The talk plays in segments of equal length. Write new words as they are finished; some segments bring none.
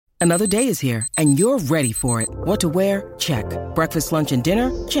Another day is here, and you're ready for it. What to wear? Check. Breakfast, lunch, and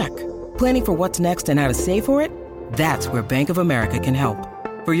dinner? Check. Planning for what's next and how to save for it? That's where Bank of America can help.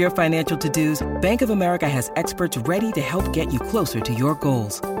 For your financial to-dos, Bank of America has experts ready to help get you closer to your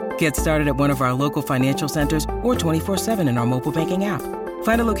goals. Get started at one of our local financial centers or 24/7 in our mobile banking app.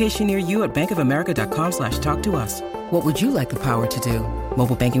 Find a location near you at bankofamerica.com/talktous. What would you like the power to do?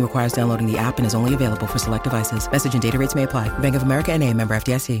 Mobile banking requires downloading the app and is only available for select devices. Message and data rates may apply. Bank of America N.A., member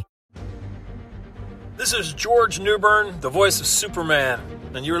FDIC. This is George Newbern, the voice of Superman,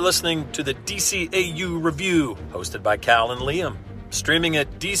 and you're listening to the DCAU Review, hosted by Cal and Liam, streaming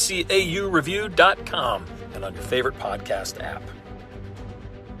at dcaureview.com and on your favorite podcast app.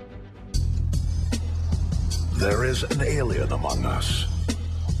 There is an alien among us.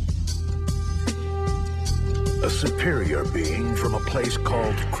 A superior being from a place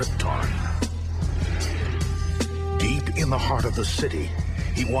called Krypton. Deep in the heart of the city,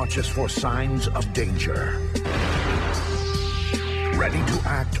 he watches for signs of danger. Ready to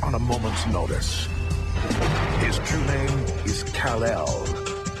act on a moment's notice. His true name is Kal-El.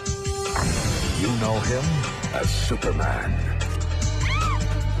 You know him as Superman.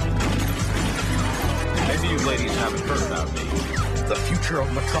 Maybe you ladies haven't heard about me. The future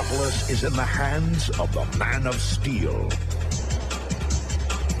of Metropolis is in the hands of the Man of Steel.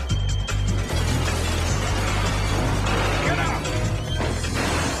 Get up!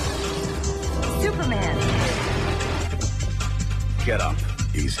 Superman! Get up.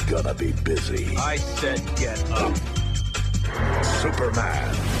 He's gonna be busy. I said get up.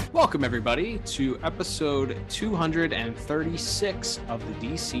 Superman. Welcome, everybody, to episode 236 of the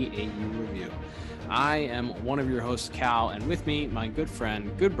DCAU Review. I am one of your hosts, Cal, and with me, my good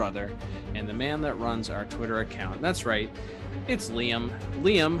friend, good brother, and the man that runs our Twitter account. That's right, it's Liam.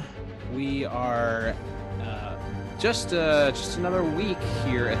 Liam, we are just another week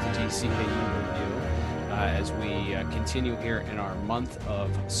here at the DCAU Review as we continue here in our month of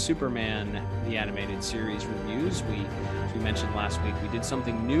Superman, the animated series reviews. As we mentioned last week, we did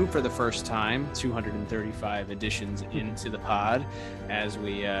something new for the first time, 235 editions into the pod, as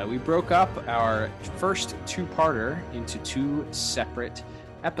we broke up our first two-parter into two separate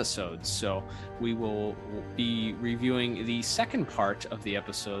episodes. So we will be reviewing the second part of the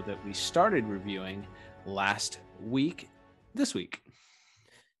episode that we started reviewing last week, this week.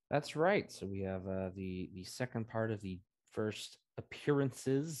 That's right. So we have the second part of the first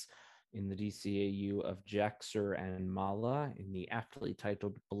appearances in the DCAU of Jaxer and Mala in the aptly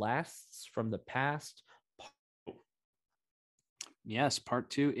titled Blasts from the Past. Yes, part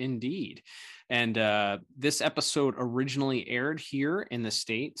 2 indeed. And this episode originally aired here in the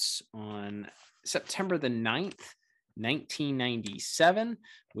States on September the 9th, 1997,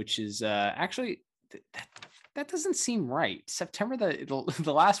 which is actually... That doesn't seem right.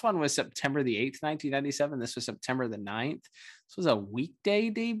 The last one was September the 8th, 1997. This was September the 9th. This was a weekday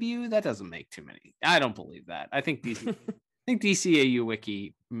debut. That doesn't make too many. I don't believe that. I think DCAU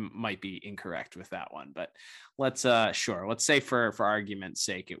Wiki might be incorrect with that one, but let's say for argument's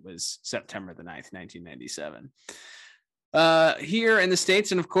sake, it was September the 9th, 1997. Here in the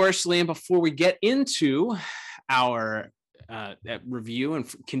States. And of course, Liam, before we get into our review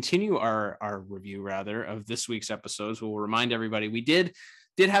and continue our review rather of this week's episodes, we'll remind everybody we did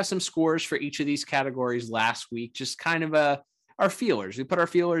have some scores for each of these categories last week, just kind of our feelers. We put our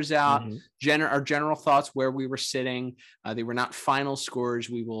feelers out, our general thoughts, where we were sitting. They were not final scores.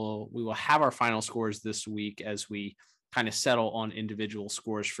 We will have our final scores this week as we kind of settle on individual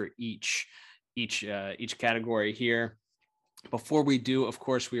scores for each category here. Before we do, of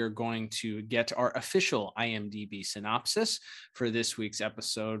course, we are going to get our official IMDb synopsis for this week's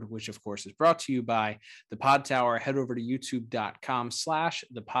episode, which, of course, is brought to you by The Pod Tower. Head over to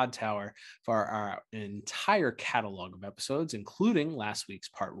youtube.com/The Pod Tower for our entire catalog of episodes, including last week's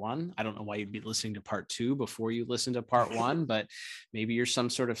part 1. I don't know why you'd be listening to part 2 before you listen to part 1, but maybe you're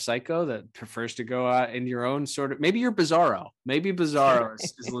some sort of psycho that prefers to go out in your own sort of, maybe you're Bizarro. Maybe Bizarro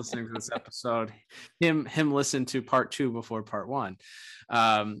is listening to this episode. Him listen to part 2 before part 1.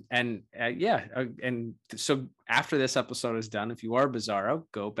 And so after this episode is done, if you are Bizarro,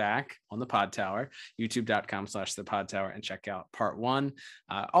 go back on the Pod Tower, youtube.com/the Pod Tower, and check out part 1.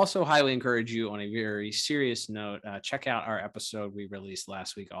 Also highly encourage you, on a very serious note, check out our episode we released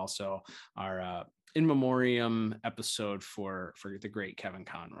last week. Also our in memoriam episode for the great Kevin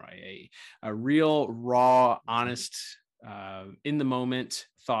Conroy, a real raw, honest, in the moment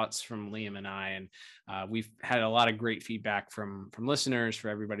thoughts from Liam and I, and we've had a lot of great feedback from listeners, for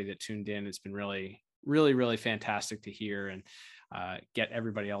everybody that tuned in. It's been really, really, really fantastic to hear and get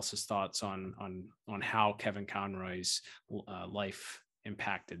everybody else's thoughts on how Kevin Conroy's life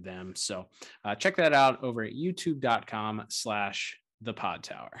impacted them. So check that out over at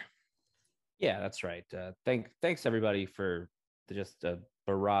youtube.com/thepodtower. Yeah, that's right. Thanks everybody for just a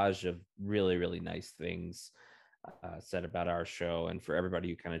barrage of really, really nice things said about our show, and for everybody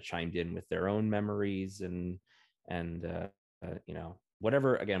who kind of chimed in with their own memories and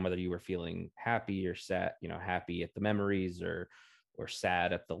whatever, again, whether you were feeling happy or sad, happy at the memories or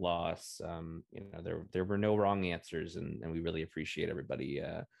sad at the loss. There were no wrong answers, and we really appreciate everybody.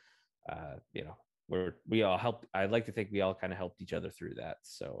 We all helped. I'd like to think we all kind of helped each other through that.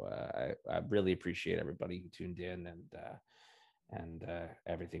 So I really appreciate everybody who tuned in and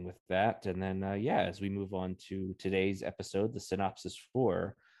everything with that. And then as we move on to today's episode, the synopsis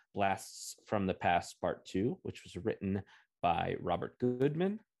for Blasts from the Past Part 2, which was written by Robert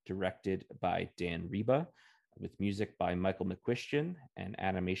Goodman, directed by Dan Reba, with music by Michael McQuistion and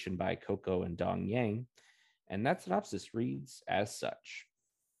animation by Coco and Dong Yang. And that synopsis reads as such.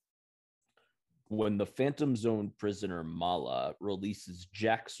 When the Phantom Zone prisoner Mala releases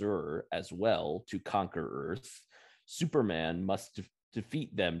Jax-Ur as well to conquer Earth, Superman must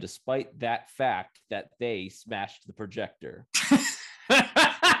defeat them despite that fact that they smashed the projector.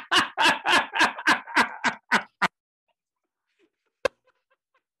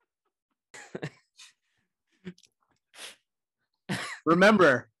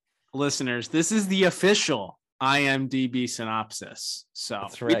 Remember, listeners, this is the official IMDb synopsis. So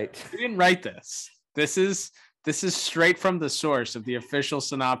that's right. We didn't write this. This is straight from the source of the official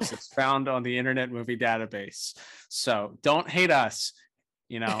synopsis found on the Internet Movie Database. So don't hate us.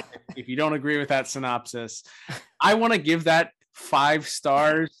 If you don't agree with that synopsis, I want to give that 5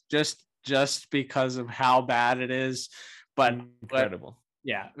 stars just because of how bad it is. But incredible.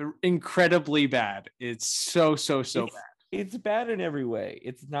 Yeah, incredibly bad. It's so bad. It's bad in every way.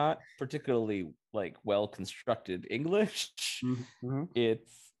 It's not particularly well constructed English. Mm-hmm.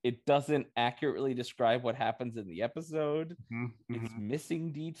 It doesn't accurately describe what happens in the episode. Mm-hmm. It's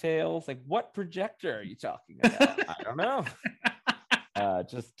missing details. What projector are you talking about? I don't know.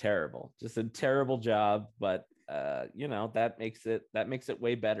 Just terrible. Just a terrible job. But that makes it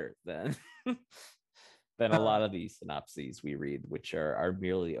way better than a lot of these synopses we read, which are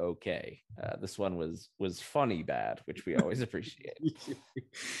merely okay. This one was funny bad, which we always appreciate.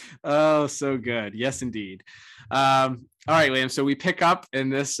 Oh, so good. Yes, indeed. All right, Liam. So we pick up in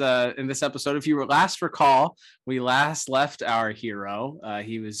this episode. If you last recall, we last left our hero.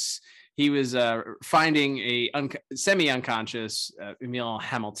 He was finding a semi-unconscious Emil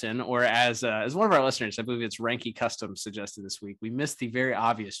Hamilton, or as one of our listeners, I believe it's Ranky Custom, suggested this week, we missed the very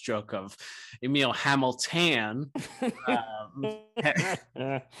obvious joke of Emil Hamilton,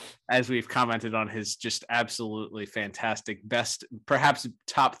 as we've commented on his just absolutely fantastic, best, perhaps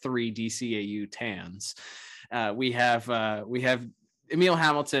top 3 DCAU tans. We have Emil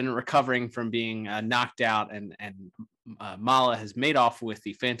Hamilton recovering from being knocked out, and Mala has made off with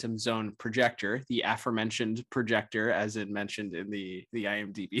the Phantom Zone projector, the aforementioned projector, as it mentioned in the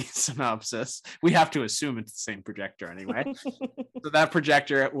IMDb synopsis. We have to assume it's the same projector anyway. So that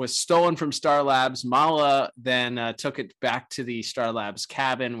projector was stolen from Star Labs. Mala then took it back to the Star Labs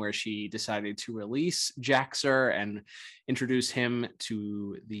cabin, where she decided to release Jax-Ur and introduce him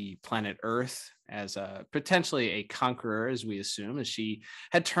to the planet Earth as potentially a conqueror, as we assume, as she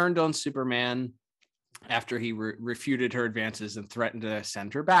had turned on Superman after he refuted her advances and threatened to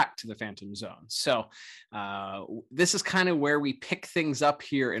send her back to the Phantom Zone. So this is kind of where we pick things up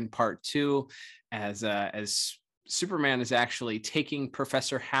here in part 2, as Superman is actually taking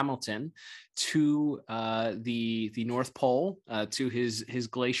Professor Hamilton to the North Pole, to his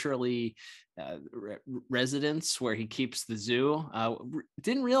glacially residence where he keeps the zoo.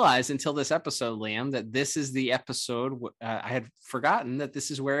 Didn't realize until this episode, Liam, that this is the episode. I had forgotten that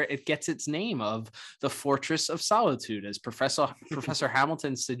this is where it gets its name of the Fortress of Solitude, as Professor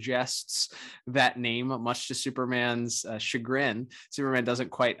Hamilton suggests that name, much to Superman's chagrin. Superman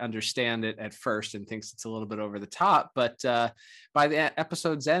doesn't quite understand it at first and thinks it's a little bit over the top, but by the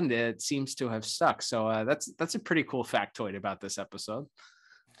episode's end, it seems to have stuck. So that's a pretty cool factoid about this episode.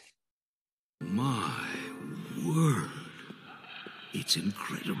 My word, it's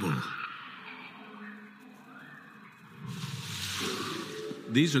incredible.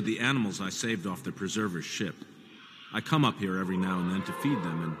 These are the animals I saved off the preserver's ship. I come up here every now and then to feed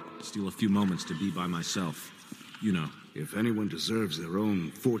them and steal a few moments to be by myself. You know. If anyone deserves their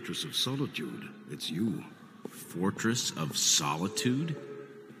own Fortress of Solitude, it's you. Fortress of Solitude?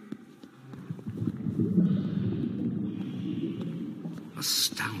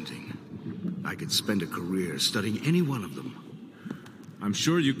 Astounding. I could spend a career studying any one of them. I'm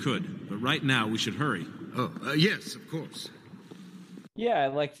sure you could, but right now we should hurry. Oh, yes, of course. Yeah, I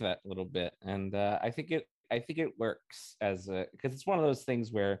liked that a little bit, and I think it works as a, because it's one of those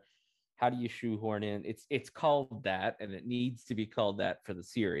things where how do you shoehorn in? It's called that, and it needs to be called that for the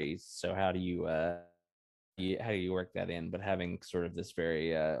series. So how do you how do you work that in? But having sort of this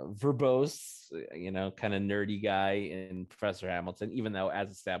very verbose, kind of nerdy guy in Professor Hamilton, even though,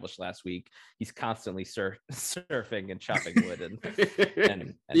 as established last week, he's constantly surfing and chopping wood and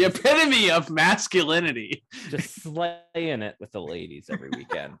the epitome of masculinity, just slaying it with the ladies every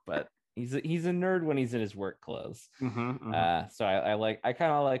weekend. But he's a nerd when he's in his work clothes. So I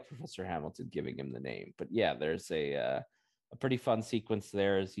kind of like Professor Hamilton giving him the name. But yeah, there's a pretty fun sequence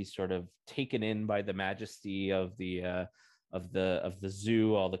there as he's sort of taken in by the majesty of the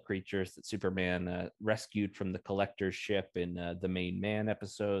zoo, all the creatures that Superman rescued from the collector's ship in the Main Man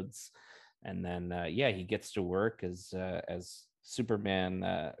episodes. And then he gets to work as Superman.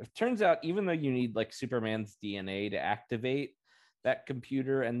 It turns out, even though you need like Superman's DNA to activate that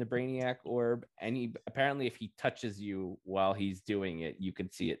computer and the Brainiac orb, and apparently if he touches you while he's doing it, you can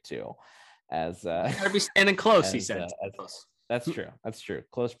see it too. As gotta be standing close, he said. That's true.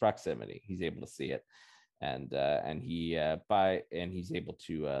 Close proximity, he's able to see it, and he's able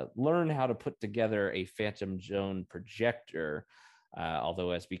to learn how to put together a Phantom Zone projector.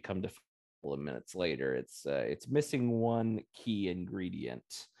 Although, as we come to a couple of minutes later, it's missing one key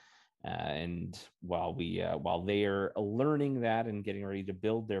ingredient. And while they are learning that and getting ready to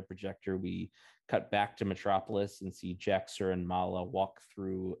build their projector, we cut back to Metropolis and see Jax-Ur and Mala walk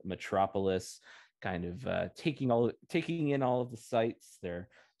through Metropolis, kind of taking in all of the sights. They're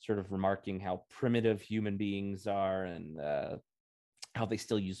sort of remarking how primitive human beings are, and how they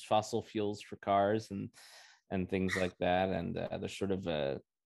still use fossil fuels for cars and things like that. And they're sort of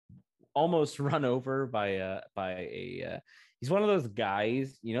almost run over by a he's one of those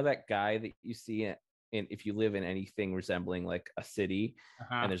guys, that guy that you see in if you live in anything resembling like a city,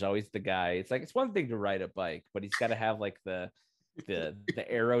 and there's always the guy. It's like, it's one thing to ride a bike, but he's got to have like the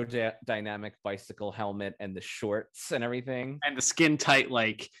aerodynamic bicycle helmet and the shorts and everything, and the skin tight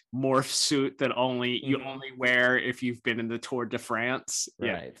like morph suit that you only wear if you've been in the Tour de France.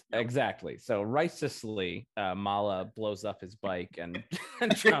 Right. Exactly. So righteously, Mala blows up his bike and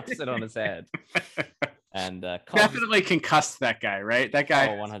drops it on his head. And definitely concussed that guy, right? That guy,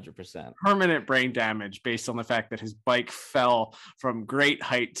 100% permanent brain damage based on the fact that his bike fell from great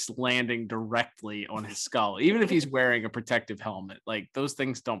heights, landing directly on his skull. Even if he's wearing a protective helmet, like those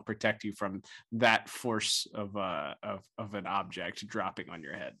things don't protect you from that force of an object dropping on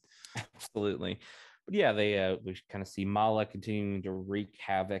your head. Absolutely. But yeah, we kind of see Mala continuing to wreak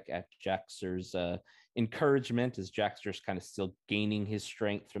havoc at Jax-Ur's encouragement, as Jax-Ur's kind of still gaining his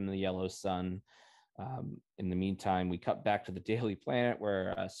strength from the yellow sun. In the meantime, we cut back to the Daily Planet,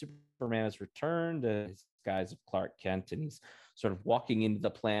 where Superman has returned to his guise of Clark Kent, and he's sort of walking into the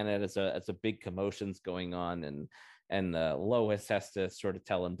planet as a big commotion's going on, and Lois has to sort of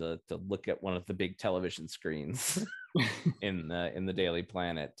tell him to look at one of the big television screens in the Daily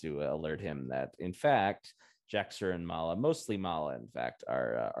Planet to alert him that, in fact, Jax-Ur and Mala, mostly Mala, in fact,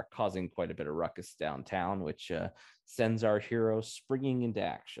 are causing quite a bit of ruckus downtown, which sends our hero springing into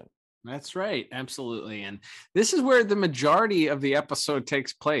action. That's right. Absolutely. And this is where the majority of the episode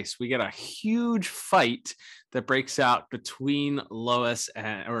takes place. We get a huge fight that breaks out between Lois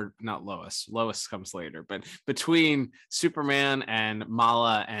comes later, but between Superman and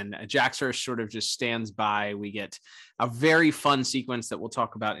Mala, and Jax-Ur sort of just stands by. We get a very fun sequence that we'll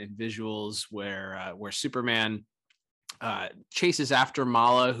talk about in visuals where Superman chases after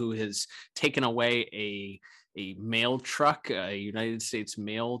Mala, who has taken away a mail truck, a United States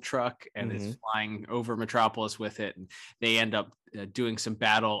mail truck, and is flying over Metropolis with it. And they end up doing some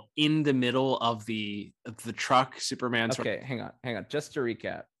battle in the middle of the truck. Superman. Okay, hang on. Just to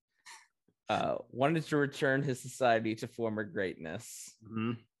recap, wanted to return his society to former greatness.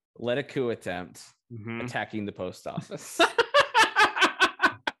 Led a coup attempt, attacking the post office.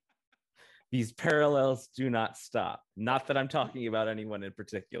 These parallels do not stop. Not that I'm talking about anyone in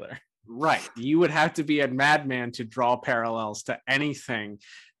particular. Right. You would have to be a madman to draw parallels to anything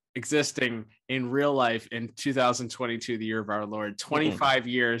existing in real life in 2022, the year of our Lord, 25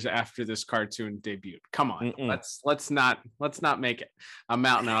 years after this cartoon debuted. Come on. Let's not make it a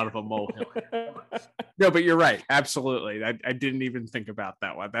mountain out of a molehill. No, but you're right. Absolutely. I didn't even think about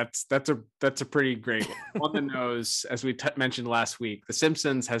that one. That's a pretty great one. On the nose, as we mentioned last week, The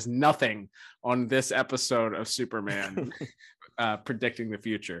Simpsons has nothing on this episode of Superman. predicting the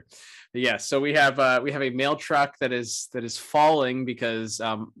future. But yeah, so we have a mail truck that is falling because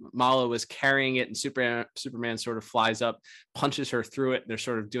Mala was carrying it, and Superman sort of flies up, punches her through it. They're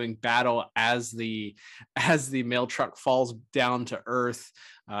sort of doing battle as the mail truck falls down to earth.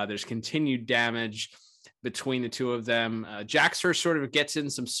 There's continued damage between the two of them. Jaxer sort of gets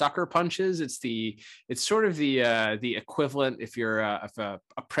in some sucker punches. It's sort of the equivalent, if you're a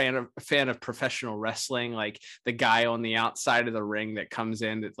fan of professional wrestling, like the guy on the outside of the ring that comes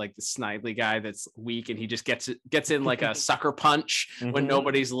in, that's like the snidely guy that's weak, and he just gets in like a sucker punch when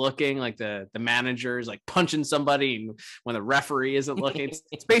nobody's looking, like the manager is like punching somebody when the referee isn't looking.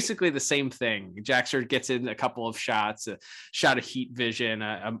 It's basically the same thing. Jaxer gets in a couple of shots, a shot of heat vision,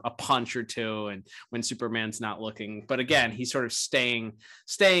 a punch or two, and when Superman's not looking. But again, he's sort of staying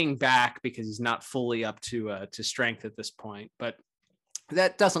back because he's not fully up to strength at this point. But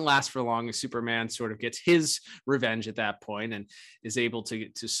that doesn't last for long, as Superman sort of gets his revenge at that point and is able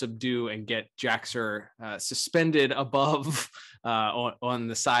to subdue and get Jaxer suspended above on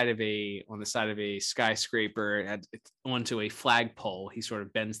the side of a skyscraper onto a flagpole. He sort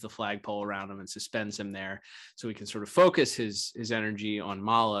of bends the flagpole around him and suspends him there, so he can sort of focus his energy on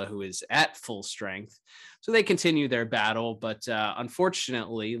Mala, who is at full strength. So they continue their battle, but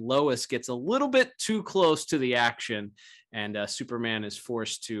unfortunately, Lois gets a little bit too close to the action, and Superman is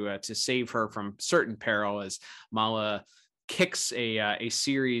forced to save her from certain peril as Mala kicks a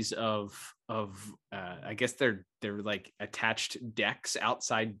series of I guess they're like attached decks,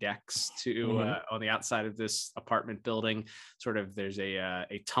 outside decks to on the outside of this apartment building. Sort of there's a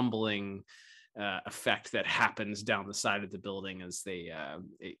tumbling effect that happens down the side of the building as they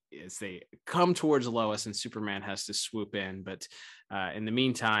come towards Lois, and Superman has to swoop in. But in the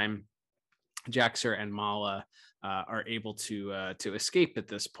meantime, Jaxer and Mala are able to escape at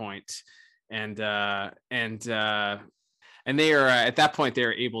this point, and they are at that point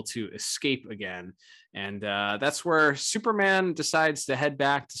they're able to escape again, and that's where Superman decides to head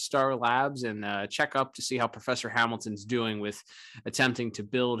back to Star Labs and check up to see how Professor Hamilton's doing with attempting to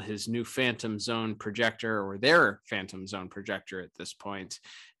build his new Phantom Zone projector, or their Phantom Zone projector at this point.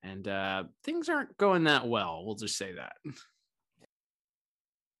 And things aren't going that well, we'll just say that.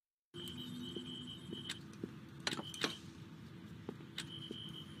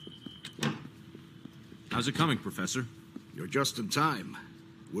 How's it coming, Professor? You're just in time.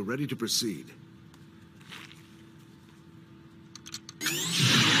 We're ready to proceed.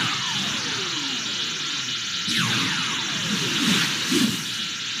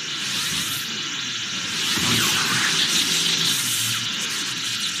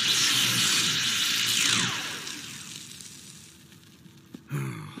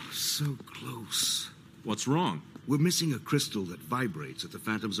 So close. What's wrong? We're missing a crystal that vibrates at the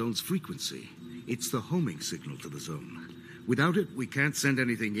Phantom Zone's frequency. It's the homing signal to the zone. Without it, we can't send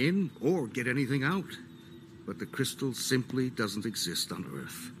anything in or get anything out. But the crystal simply doesn't exist on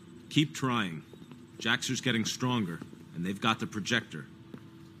Earth. Keep trying. Jaxer's getting stronger, and they've got the projector.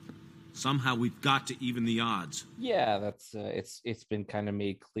 Somehow we've got to even the odds. Yeah, that's it's been kind of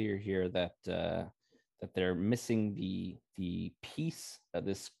made clear here that that they're missing the piece of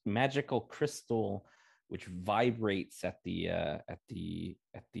this magical crystal which vibrates at the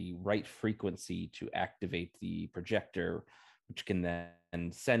right frequency to activate the projector, which can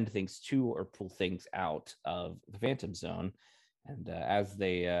then send things to or pull things out of the Phantom Zone. And as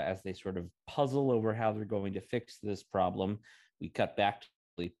they sort of puzzle over how they're going to fix this problem, we cut back to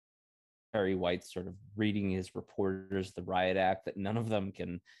Perry White sort of reading his reporters the riot act, that none of them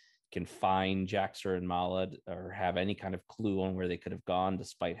can find Jaxer and Mala or have any kind of clue on where they could have gone,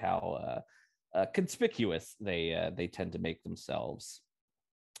 despite how conspicuous they tend to make themselves.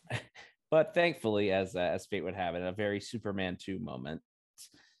 But thankfully, as fate would have it, a very Superman 2 moment,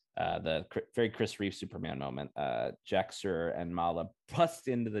 the very Chris Reeve Superman moment, Jaxer and Mala bust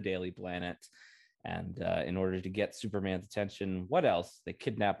into the Daily Planet, and in order to get Superman's attention, what else? They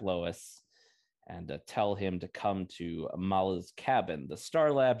kidnap Lois and tell him to come to Mala's cabin, the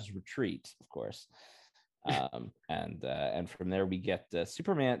Star Labs retreat, of course. And from there we get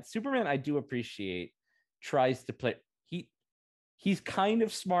Superman. I do appreciate tries to play. He's kind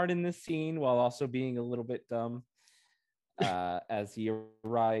of smart in this scene while also being a little bit dumb. As he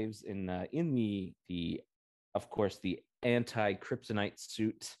arrives in the of course the anti-kryptonite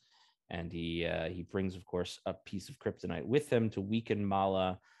suit, and he brings, of course, a piece of kryptonite with him to weaken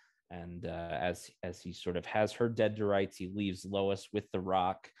Mala. And as he sort of has her dead to rights, he leaves Lois with the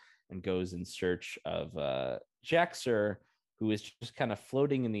rock and goes in search of Jaxer, who is just kind of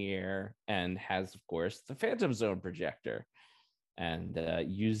floating in the air and has, of course, the Phantom Zone projector. and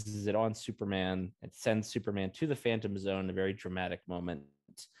uses it on Superman. It sends Superman to the Phantom Zone, a very dramatic moment.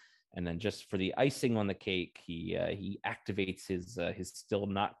 And then just for the icing on the cake, he activates his still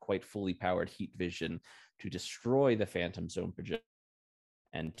not quite fully powered heat vision to destroy the Phantom Zone projector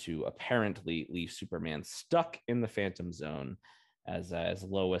and to apparently leave Superman stuck in the Phantom Zone as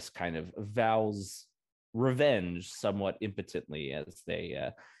Lois kind of vows revenge somewhat impotently as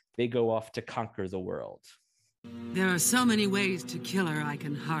they go off to conquer the world. There are so many ways to kill her, I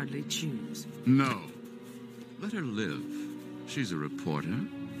can hardly choose. No. Let her live. She's a reporter.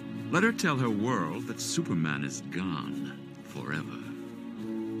 Let her tell her world that Superman is gone forever.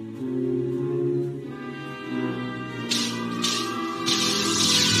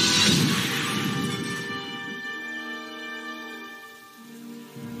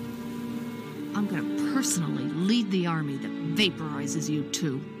 I'm going to personally lead the army that vaporizes you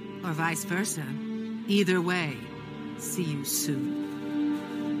too. Or vice versa. Either way, see you soon.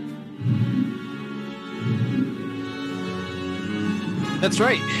 That's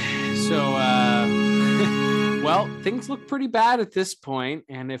right. So, well, things look pretty bad at this point.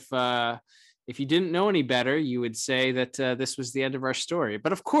 And if you didn't know any better, you would say that this was the end of our story.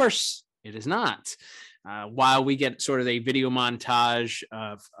 But of course, it is not. While we get sort of a video montage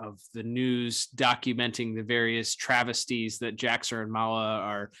of the news documenting the various travesties that Jax-Ur and Mala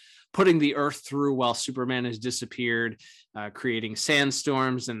are putting the Earth through while Superman has disappeared, creating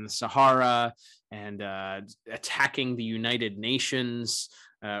sandstorms in the Sahara, and attacking the United Nations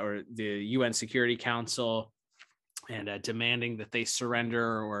or the UN Security Council, and demanding that they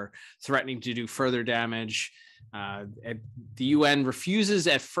surrender or threatening to do further damage. The UN refuses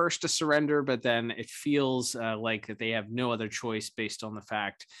at first to surrender, but then it feels like that they have no other choice based on the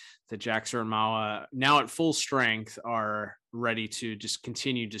fact that Jax-Ur and Mala, now at full strength, are ready to just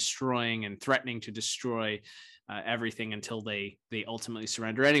continue destroying and threatening to destroy everything until they ultimately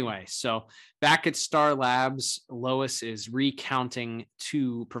surrender anyway. So back at Star Labs, Lois is recounting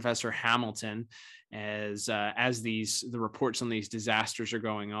to Professor Hamilton as the reports on these disasters are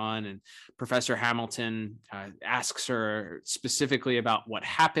going on, and Professor Hamilton asks her specifically about what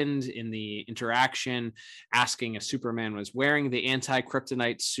happened in the interaction, asking if Superman was wearing the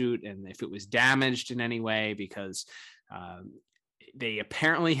anti-kryptonite suit and if it was damaged in any way, because they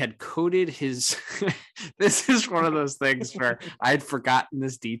apparently had coated his this is one of those things where I'd forgotten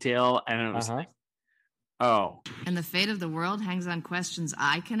this detail, and it was like, oh. And the fate of the world hangs on questions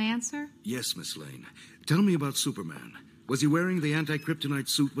I can answer? Yes, Miss Lane. Tell me about Superman. Was he wearing the anti-kryptonite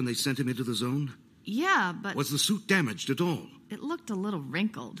suit when they sent him into the zone? Yeah, but... Was the suit damaged at all? It looked a little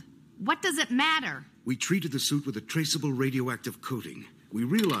wrinkled. What does it matter? We treated the suit with a traceable radioactive coating. We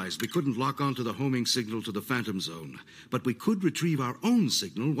realized we couldn't lock onto the homing signal to the Phantom Zone, but we could retrieve our own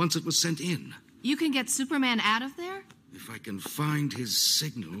signal once it was sent in. You can get Superman out of there? If I can find his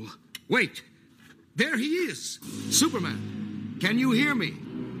signal... Wait! There he is! Superman! Can you hear me?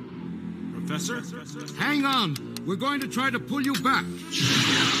 Professor? Hang on! We're going to try to pull you back. The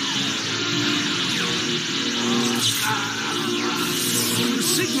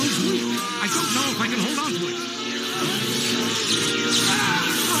signal's weak. I don't know if I can hold on to it.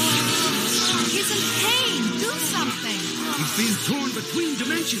 He's in pain! Do something! He's being torn between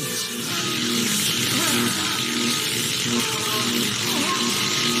dimensions.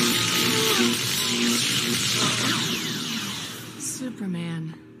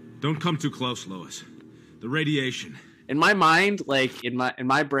 Superman. Don't come too close, Lois. The radiation. In my mind, like in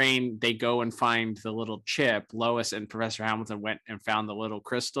my brain, they go and find the little chip. Lois and Professor Hamilton went and found the little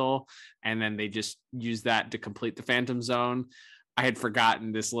crystal, and then they just used that to complete the Phantom Zone. I had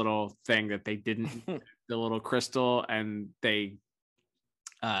forgotten this little thing that they didn't, the little crystal, and they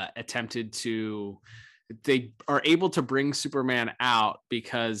they are able to bring Superman out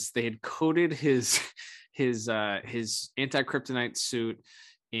because they had coated his anti-kryptonite suit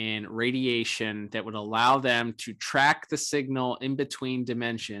in radiation that would allow them to track the signal in between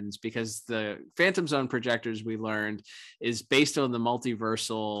dimensions, because the Phantom Zone projectors, we learned, is based on the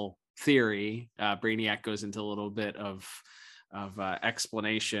multiversal theory. Brainiac goes into a little bit of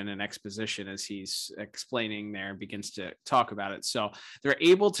explanation and exposition as he's explaining there and begins to talk about it. So they're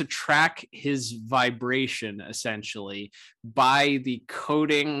able to track his vibration essentially by the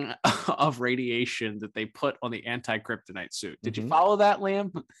coating of radiation that they put on the anti-kryptonite suit. Did you follow that,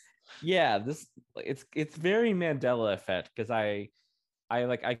 Liam? Yeah, it's very Mandela effect, because I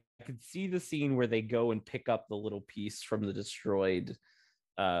could see the scene where they go and pick up the little piece from the destroyed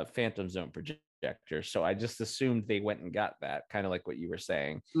Phantom Zone projector. So I just assumed they went and got that, kind of like what you were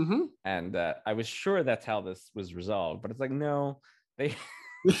saying. And I was sure that's how this was resolved, but it's like, no, they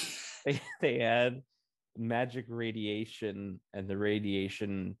they had magic radiation, and the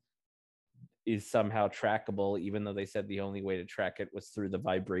radiation is somehow trackable, even though they said the only way to track it was through the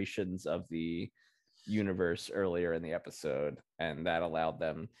vibrations of the universe earlier in the episode, and that allowed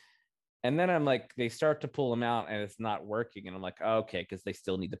them. And then I'm like, they start to pull them out and it's not working, and I'm like, okay, because they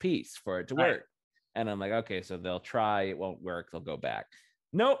still need the piece for it to work. And I'm like, okay, so they'll try, it won't work, they'll go back.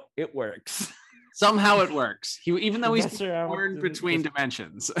 Nope, it works. Somehow it works. Even though he's torn between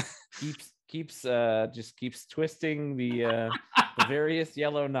dimensions, keeps twisting the various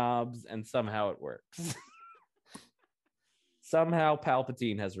yellow knobs, and somehow it works. Somehow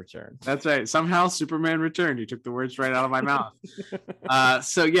Palpatine has returned. That's right. Somehow Superman returned. You took the words right out of my mouth.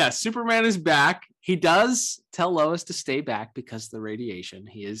 So yeah, Superman is back. He does tell Lois to stay back because of the radiation.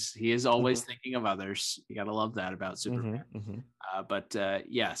 He is always thinking of others. You gotta love that about Superman. But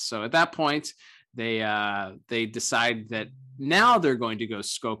so at that point, they decide that now they're going to go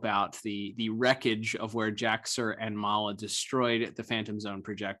scope out the wreckage of where Jaxer and Mala destroyed the Phantom Zone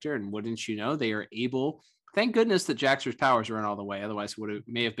projector. And wouldn't you know, they are able. Thank goodness that Jaxer's powers weren't all the way. Otherwise,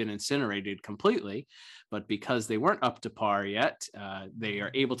 may have been incinerated completely. But because they weren't up to par yet, they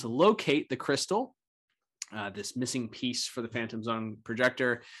are able to locate the crystal, this missing piece for the Phantom Zone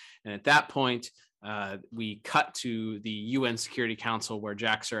projector. And at that point, we cut to the UN Security Council, where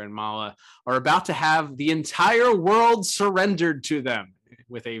Jaxer and Mala are about to have the entire world surrendered to them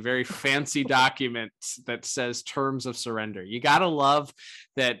with a very fancy document that says terms of surrender. You gotta love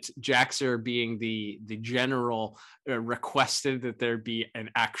that Jaxer, being the general, requested that there be an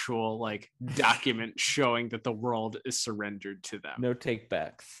actual document showing that the world is surrendered to them. No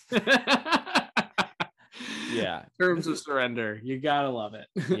takebacks. Yeah, terms of surrender. You gotta love it.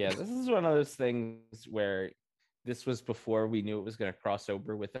 Yeah, this is one of those things where this was before we knew it was going to cross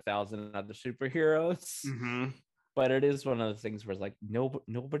over with 1,000 other superheroes. But it is one of those things where it's like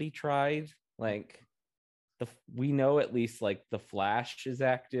nobody tried. We know at least the Flash is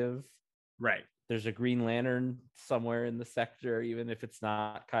active. Right. There's a Green Lantern somewhere in the sector, even if it's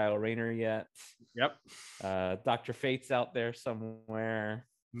not Kyle Rayner yet. Yep. Dr. Fate's out there somewhere,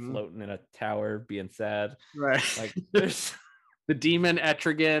 floating in a tower, being sad. Right. There's the demon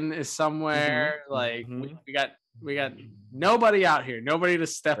Etrigan is somewhere. We got nobody out here. Nobody to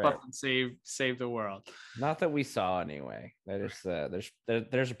step up and save the world. Not that we saw anyway. There's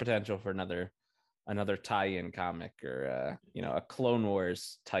a potential for another tie-in comic or a Clone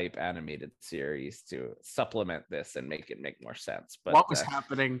Wars type animated series to supplement this and make it make more sense. But what was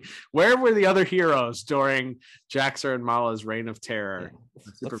happening? Where were the other heroes during Jaxer and Mala's reign of terror?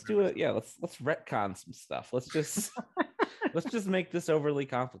 Let's do it. Yeah, let's retcon some stuff. Let's just let's just make this overly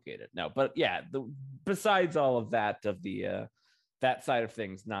complicated. No, but yeah, besides all of that, of the that side of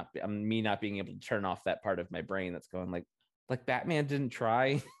things, me not being able to turn off that part of my brain that's going like Batman didn't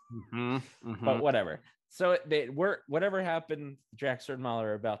try. But whatever. So whatever happened, Jaxer and Mala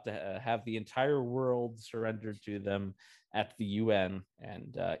are about to have the entire world surrendered to them at the UN,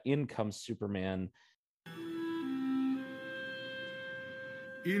 and in comes Superman.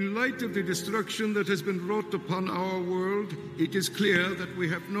 In light of the destruction that has been wrought upon our world, it is clear that we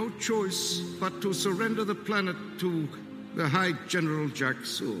have no choice but to surrender the planet to the High General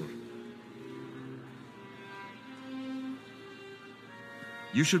Jaxer.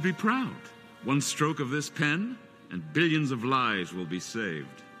 You should be proud. One stroke of this pen, and billions of lives will be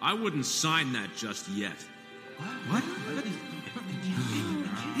saved. I wouldn't sign that just yet. What?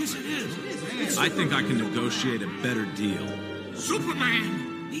 Yes, it is. I think I can negotiate a better deal. Superman!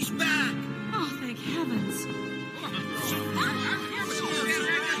 He's back! Oh, thank heavens.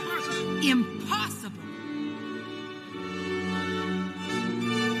 Impossible.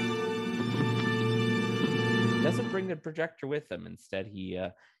 Doesn't bring the projector with him. Instead, he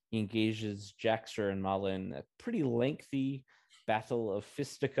engages Jaxer and Mala in a pretty lengthy battle of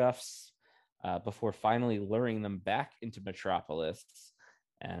fisticuffs before finally luring them back into Metropolis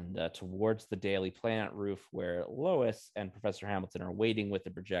and towards the Daily Planet roof, where Lois and Professor Hamilton are waiting with the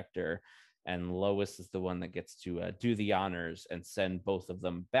projector. And Lois is the one that gets to do the honors and send both of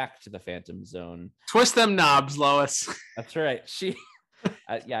them back to the Phantom Zone. Twist them knobs, Lois. That's right. She...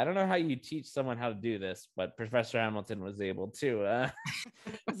 I don't know how you teach someone how to do this, but Professor Hamilton was able to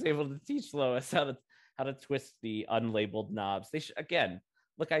teach Lois how to twist the unlabeled knobs. They should, again,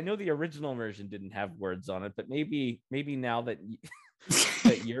 look, I know the original version didn't have words on it, but maybe now that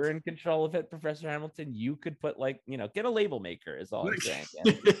that you're in control of it, Professor Hamilton, you could put get a label maker is all I'm saying.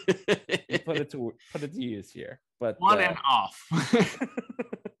 Put it to use here. But on and off.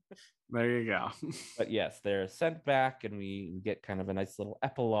 There you go. But yes, they're sent back, and we get kind of a nice little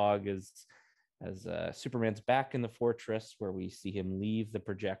epilogue as Superman's back in the fortress, where we see him leave the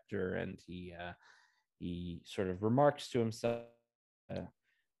projector, and he he sort of remarks to himself,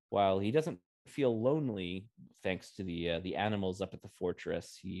 while he doesn't feel lonely thanks to the animals up at the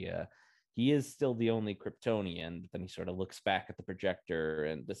fortress, he is still the only Kryptonian. But then he sort of looks back at the projector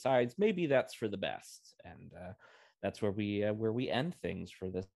and decides maybe that's for the best, and that's where we end things for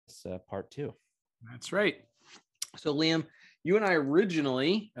this part 2. That's right. So Liam, you and I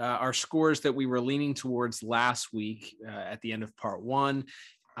originally, our scores that we were leaning towards last week at the end of part 1,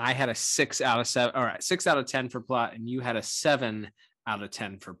 I had a 6 out of 7, all right, 6 out of 10 for plot, and you had a 7 out of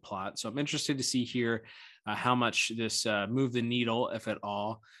 10 for plot. So I'm interested to see here how much this moved the needle, if at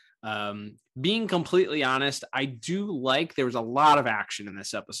all. Being completely honest, I do like there was a lot of action in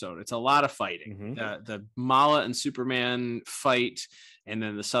this episode. It's a lot of fighting. The Mala and Superman fight, and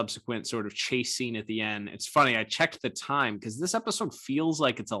then the subsequent sort of chase scene at the end. It's funny, I checked the time because this episode feels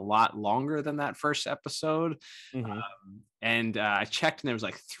like it's a lot longer than that first episode. And I checked, and there was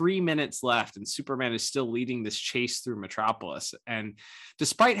like 3 minutes left, and Superman is still leading this chase through Metropolis. And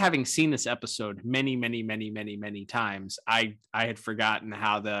despite having seen this episode many, many, many, many, many times, I had forgotten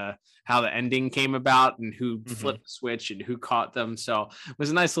how the ending came about and who flipped the switch and who caught them. So it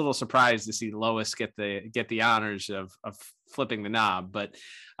was a nice little surprise to see Lois get the honors of flipping the knob. But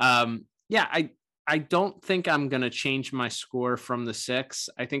yeah, I don't think I'm going to change my score from the 6.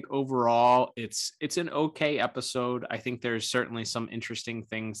 I think overall it's an okay episode. I think there's certainly some interesting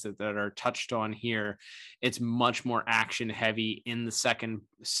things that are touched on here. It's much more action heavy in the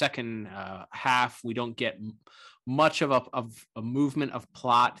second half. We don't get much of a movement of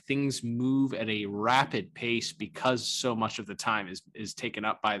plot. Things move at a rapid pace because so much of the time is taken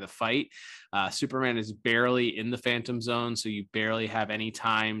up by the fight. Superman is barely in the Phantom Zone, so you barely have any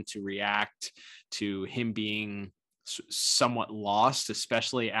time to react to him being somewhat lost,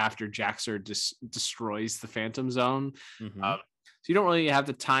 especially after Jaxer destroys the Phantom Zone. So you don't really have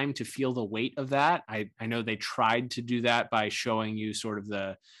the time to feel the weight of that. I know they tried to do that by showing you sort of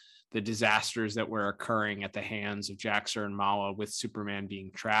the disasters that were occurring at the hands of Jaxer and Mala with Superman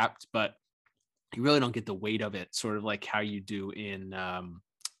being trapped, but you really don't get the weight of it, sort of like how you do in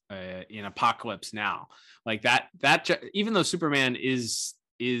Apocalypse Now. Like that even though Superman is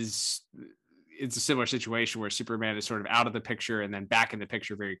it's a similar situation where Superman is sort of out of the picture and then back in the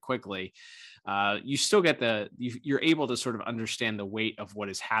picture very quickly. You still get you're able to sort of understand the weight of what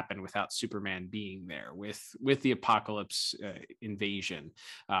has happened without Superman being there with the Apocalypse invasion.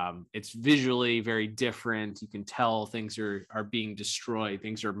 It's visually very different. You can tell things are being destroyed.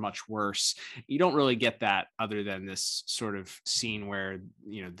 Things are much worse. You don't really get that other than this sort of scene where,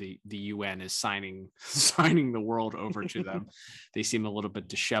 the UN is signing the world over to them. They seem a little bit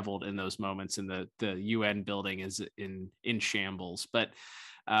disheveled in those moments, and the UN building is in shambles, but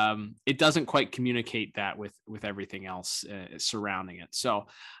it doesn't quite communicate that with everything else surrounding it. So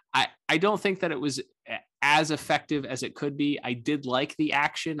I don't think that it was as effective as it could be. I did like the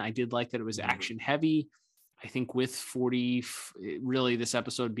action. I did like that it was action heavy. I think with really this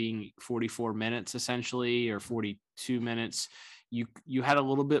episode being 44 minutes essentially, or 42 minutes, you had a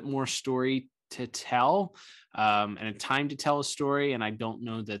little bit more story to tell and a time to tell a story. And I don't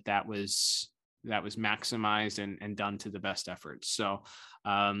know that was maximized and done to the best effort. So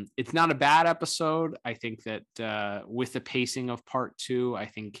it's not a bad episode. I think that with the pacing of part 2, I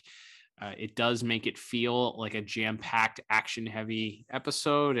think it does make it feel like a jam-packed, action-heavy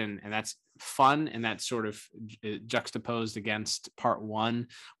episode, and that's fun, and that's sort of juxtaposed against part 1,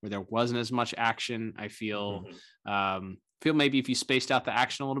 where there wasn't as much action. I feel maybe if you spaced out the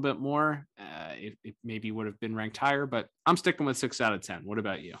action a little bit more, it maybe would have been ranked higher, but I'm sticking with 6 out of 10. What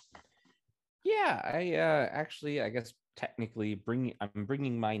about you? Yeah, I actually, I guess technically I'm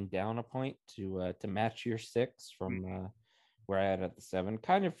bringing mine down a point to match your 6 from where I had at the 7,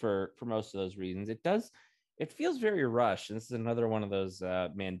 kind of for most of those reasons. It feels very rushed, and this is another one of those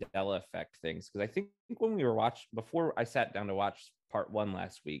Mandela effect things, because I think when we were before I sat down to watch part 1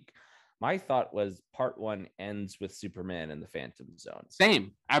 last week, my thought was part 1 ends with Superman in the Phantom Zone.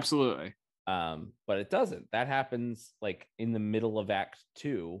 Same, absolutely. But it doesn't. That happens like in the middle of Act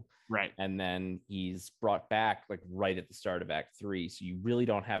 2. Right. And then he's brought back like right at the start of Act 3. So you really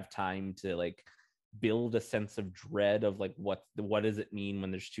don't have time to like build a sense of dread of like what does it mean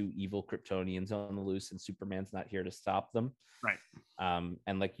when there's 2 evil Kryptonians on the loose and Superman's not here to stop them. Right.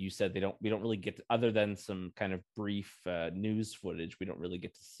 And like you said, we don't really get to, other than some kind of brief news footage, we don't really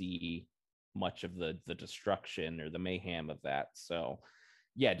get to see much of the destruction or the mayhem of that. So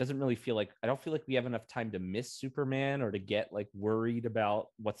yeah, it doesn't really I don't feel like we have enough time to miss Superman or to get like worried about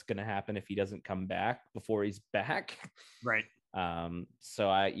what's going to happen if he doesn't come back before he's back. Right. So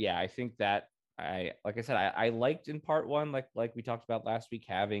I think that like I said, I liked in part 1, like we talked about last week,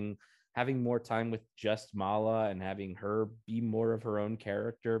 having having more time with just Mala and having her be more of her own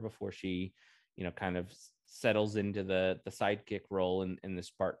character before she, kind of settles into the sidekick role in this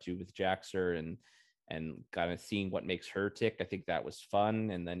part 2 with Jaxer, and kind of seeing what makes her tick. I think that was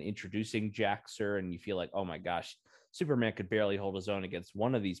fun. And then introducing Jaxer, and you feel like, oh my gosh, Superman could barely hold his own against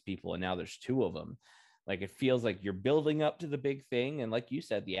one of these people, and now there's 2 of them. Like, it feels like you're building up to the big thing, and like you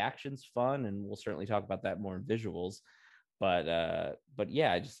said, the action's fun, and we'll certainly talk about that more in visuals. But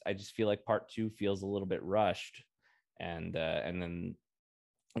yeah, I just feel like part 2 feels a little bit rushed, and then,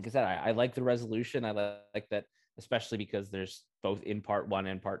 like I said, I like the resolution. I like that, especially because there's both in part 1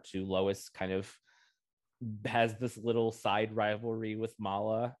 and part 2, Lois kind of has this little side rivalry with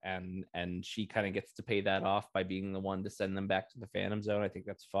Mala, and she kind of gets to pay that off by being the one to send them back to the Phantom Zone. I think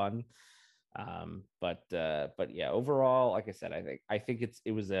that's fun. But yeah, overall, like I said, I think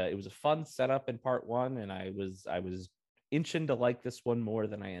it was a fun setup in part 1, and I was inching to like this one more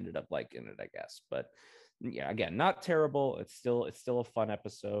than I ended up liking it, I guess. But yeah, again, not terrible. It's still a fun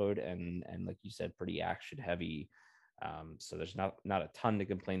episode, and like you said, pretty action heavy. So there's not a ton to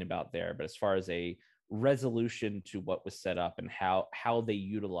complain about there. But as far as a resolution to what was set up and how they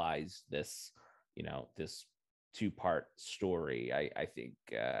utilize this, this 2-part story, I think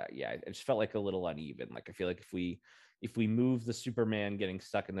yeah, it just felt like a little uneven. Like, I feel like if we move the Superman getting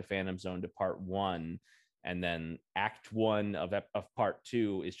stuck in the Phantom Zone to part 1, and then act 1 of part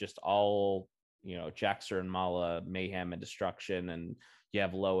 2 is just all, Jaxer and Mala mayhem and destruction, and you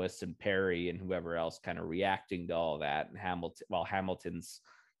have Lois and Perry and whoever else kind of reacting to all that, and Hamilton's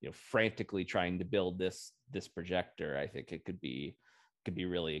frantically trying to build this projector. I think it could be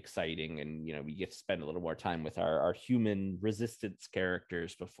really exciting, and we get to spend a little more time with our human resistance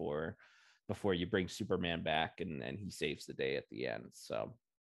characters before you bring Superman back and he saves the day at the end. So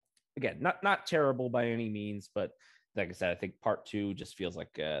again, not terrible by any means, but like I said, I think part 2 just feels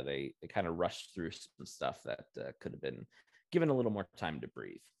like they kind of rushed through some stuff that could have been given a little more time to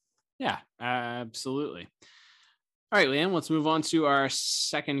breathe. Yeah, absolutely. All right, Liam, let's move on to our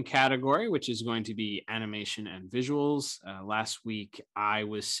second category, which is going to be animation and visuals. Last week, I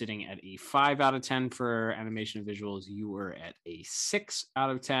was sitting at a 5 out of 10 for animation and visuals. You were at a 6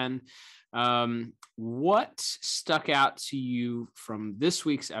 out of 10. What stuck out to you from this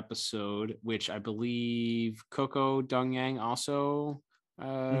week's episode, which I believe Coco Dong Yang also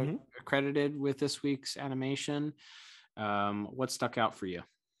credited with this week's animation? What stuck out for you?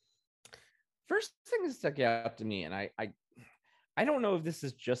 First thing that stuck out to me, and I don't know if this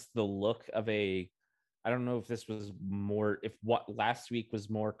is just the look of I don't know if this was more, if what last week was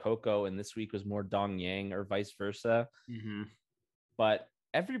more Coco and this week was more Dong Yang, or vice versa. But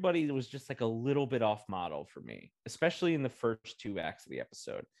everybody was just like a little bit off model for me, especially in the first 2 acts of the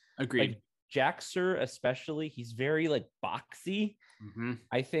episode. Agreed. Like, Jaxer especially, he's very like boxy,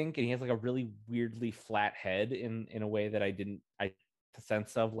 I think, and he has like a really weirdly flat head in a way that I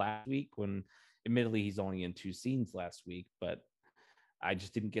sense of last week, when admittedly he's only in 2 scenes last week, but I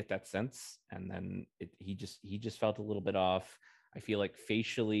just didn't get that sense. And then he just felt a little bit off. I feel like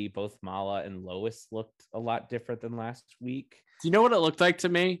facially both Mala and Lois looked a lot different than last week. Do you know what it looked like to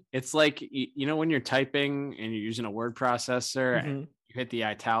me? It's like, when you're typing and you're using a word processor and you hit the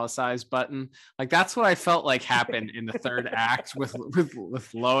italicized button, like that's what I felt like happened in the third act with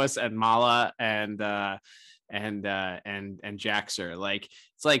Lois and Mala and Jaxer. Like,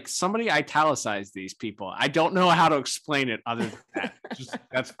 it's like somebody italicized these people. I don't know how to explain it other than that. Just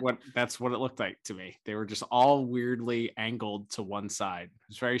that's what it looked like to me. They were just all weirdly angled to one side.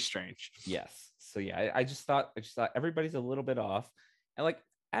 It's very strange. Yes. So yeah, I just thought everybody's a little bit off. And like,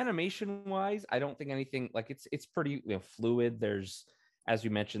 animation wise, I don't think anything, like, it's pretty fluid. There's, as you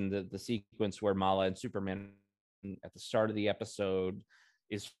mentioned, the sequence where Mala and Superman at the start of the episode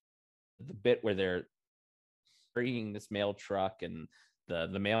is the bit where they're bringing this mail truck, and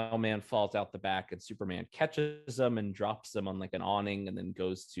the mailman falls out the back, and Superman catches them and drops them on like an awning, and then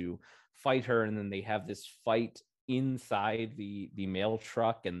goes to fight her, and then they have this fight inside the mail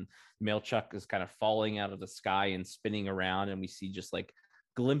truck, and the mail truck is kind of falling out of the sky and spinning around, and we see just like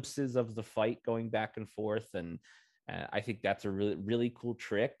glimpses of the fight going back and forth. And I think that's a really, really cool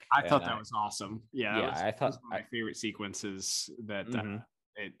trick. I thought that was awesome. I thought that was one of my favorite sequences that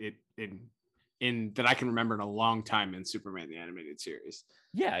that I can remember in a long time in Superman the Animated Series.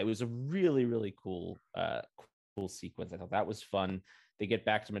 Yeah, it was a really, really cool sequence. I thought that was fun. They get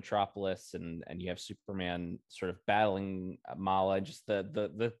back to Metropolis, and you have Superman sort of battling Mala. Just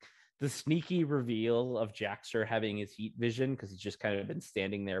the sneaky reveal of Jaxer having his heat vision, because he's just kind of been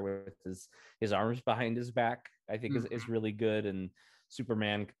standing there with his arms behind his back, I think is really good. And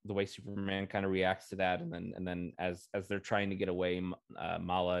Superman, the way Superman kind of reacts to that, and then as they're trying to get away,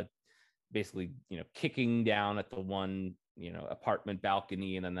 Mala basically, kicking down at the one, apartment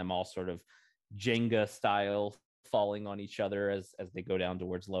balcony, and then them all sort of Jenga style falling on each other as they go down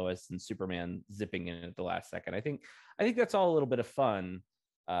towards Lois, and Superman zipping in at the last second. I think that's all a little bit of fun.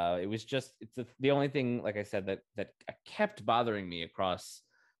 It was just, the only thing, like I said, that kept bothering me across.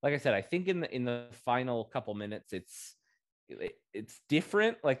 Like I said, I think in the final couple minutes, it's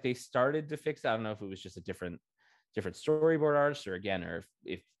different. Like they started to fix it. I don't know if it was just a different storyboard artist, or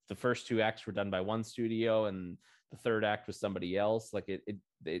if the first two acts were done by one studio and the third act was somebody else. Like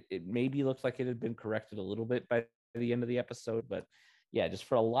it maybe looks like it had been corrected a little bit by the end of the episode, but yeah, just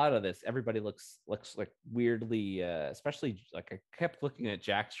for a lot of this, everybody looks like weirdly, especially like I kept looking at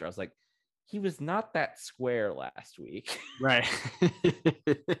Jackster. I was like, he was not that square last week. Right.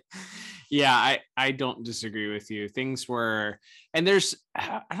 Yeah, I don't disagree with you. Things were, and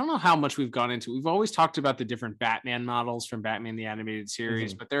I don't know how much we've gone into. We've always talked about the different Batman models from Batman the Animated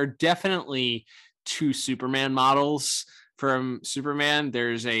Series, but there are definitely two Superman models from Superman.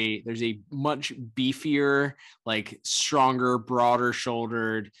 There's a much beefier, like stronger, broader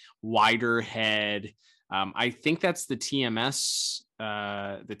shouldered, wider head. I think that's the TMS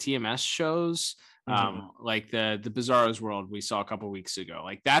shows. Like the Bizarro's World we saw a couple weeks ago.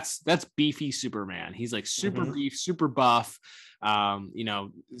 Like that's beefy Superman. He's like super beef, super buff.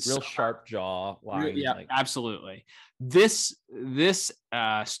 Real sharp jaw line. Yeah, absolutely. This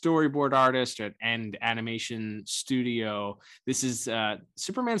storyboard artist and animation studio, this is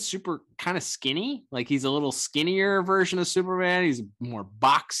Superman's super kind of skinny. Like he's a little skinnier version of Superman. He's more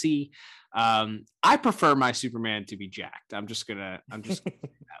boxy. I prefer my Superman to be jacked. I'm just like,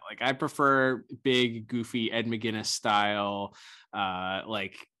 I prefer big, goofy Ed McGuinness style,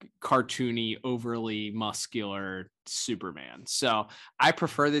 like cartoony, overly muscular Superman. So I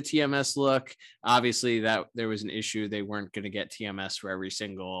prefer the TMS look. Obviously that there was an issue. They weren't going to get TMS for every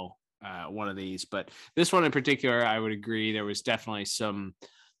single one of these, but this one in particular, I would agree. There was definitely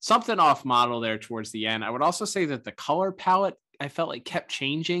something off model there towards the end. I would also say that the color palette, I felt like kept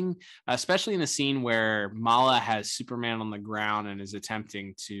changing, especially in the scene where Mala has Superman on the ground and is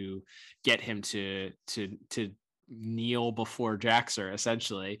attempting to get him to kneel before Jaxer,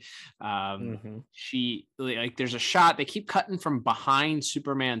 essentially. She, like, there's a shot, they keep cutting from behind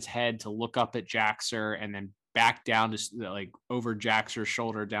Superman's head to look up at Jaxer and then back down to like over Jaxer's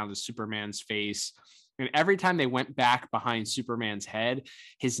shoulder down to Superman's face. And every time they went back behind Superman's head,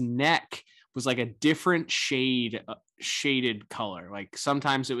 his neck was like a different shaded color. Like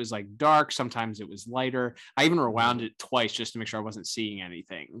sometimes it was like dark, sometimes it was lighter. I even rewound it twice just to make sure I wasn't seeing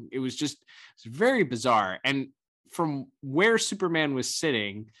anything. It's very bizarre. And from where Superman was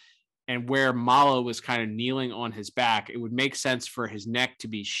sitting and where Mala was kind of kneeling on his back, it would make sense for his neck to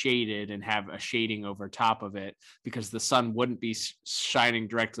be shaded and have a shading over top of it because the sun wouldn't be shining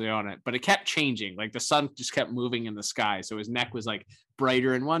directly on it. But it kept changing. Like the sun just kept moving in the sky. So his neck was like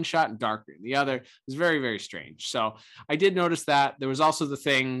brighter in one shot and darker in the other. It was very, very strange. So I did notice that. There was also the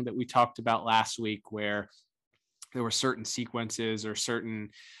thing that we talked about last week where there were certain sequences or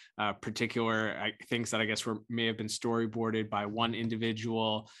certain particular things that I guess may have been storyboarded by one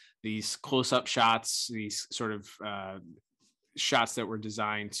individual. These close-up shots, these sort of shots that were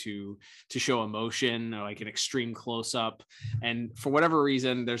designed to show emotion, or like an extreme close-up. And for whatever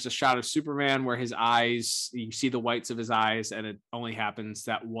reason, there's a shot of Superman where his eyes, you see the whites of his eyes, and it only happens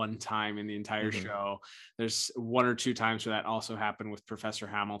that one time in the entire show. There's one or two times where that also happened with Professor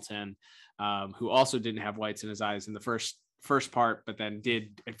Hamilton, who also didn't have whites in his eyes in the first part, but then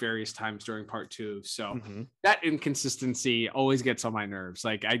did at various times during part two. So that inconsistency always gets on my nerves.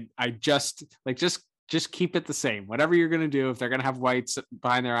 Like I just keep it the same. Whatever you're going to do, if they're going to have whites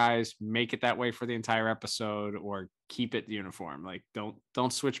behind their eyes, make it that way for the entire episode, or keep it uniform. Like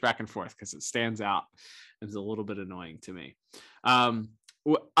don't switch back and forth because it stands out. It's a little bit annoying to me.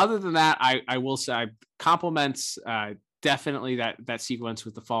 Other than that, I will say compliments, definitely that sequence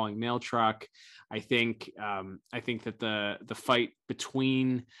with the falling mail truck. I think that the fight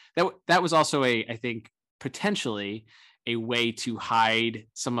between that was also I think potentially a way to hide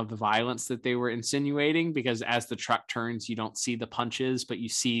some of the violence that they were insinuating, because as the truck turns, you don't see the punches, but you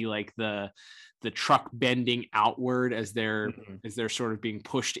see like the truck bending outward as they're sort of being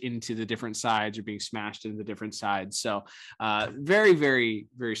pushed into the different sides or being smashed into the different sides. So very, very,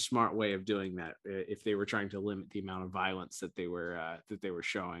 very smart way of doing that if they were trying to limit the amount of violence that they were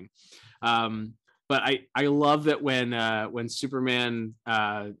showing. But I love that when Superman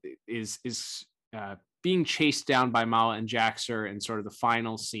is being chased down by Mala and Jaxer in sort of the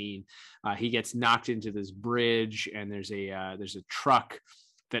final scene, he gets knocked into this bridge, and there's a truck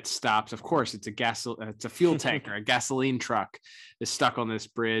that stops. Of course, it's a fuel tanker, a gasoline truck is stuck on this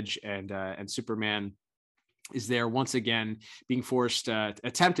bridge, and Superman is there once again being forced to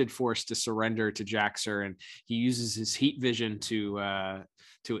surrender to Jaxer, and he uses his heat vision to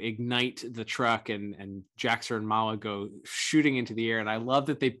ignite the truck, and Jaxer and Mala go shooting into the air. And I love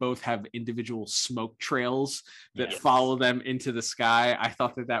that they both have individual smoke trails that follow them into the sky. I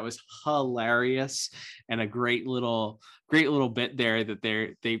thought that was hilarious and a great little bit there, that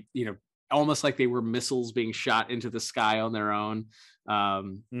they almost like they were missiles being shot into the sky on their own. I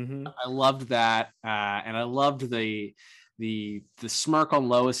loved that, and I loved the smirk on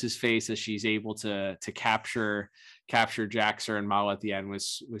Lois's face as she's able to capture Jaxer and Mala at the end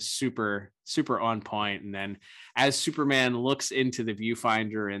was super on point. And then as Superman looks into the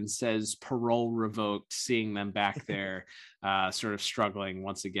viewfinder and says parole revoked, seeing them back there sort of struggling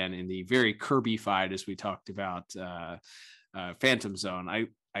once again in the very Kirby-fied, as we talked about, Phantom Zone.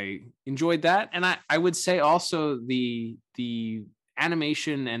 I enjoyed that, and I would say also the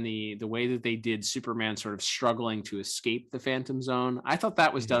animation and the way that they did Superman sort of struggling to escape the Phantom Zone. I thought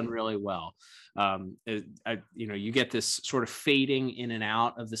that was done really well. You get this sort of fading in and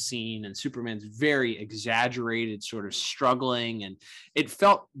out of the scene, and Superman's very exaggerated sort of struggling, and it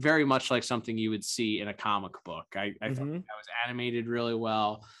felt very much like something you would see in a comic book. I thought that was animated really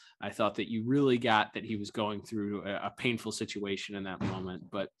well. I thought that you really got that he was going through a painful situation in that moment.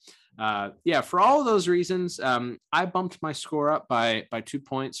 But for all of those reasons, I bumped my score up by 2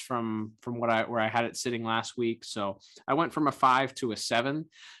 points from where I had it sitting last week. So I went from a 5 to a 7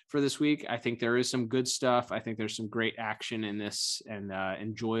 for this week. I think there is some good stuff. I think there's some great action in this, and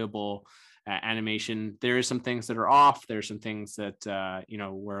enjoyable animation. There is some things that are off. There's some things that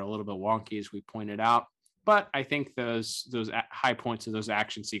were a little bit wonky, as we pointed out. But I think those high points of those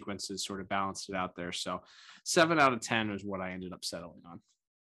action sequences sort of balanced it out there. So 7 out of 10 is what I ended up settling on.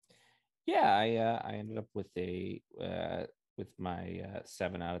 Yeah, I ended up with my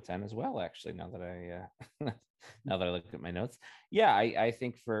 7 out of 10 as well. Actually, now that I look at my notes, I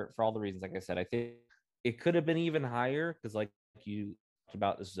think for all the reasons, like I said, I think it could have been even higher, because like you talked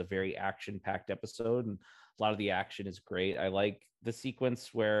about, this is a very action-packed episode, and a lot of the action is great. I like the sequence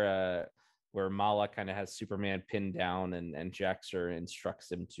where Mala kind of has Superman pinned down, and Jaxer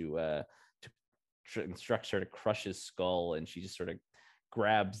instructs him instructs her to crush his skull, and she just sort of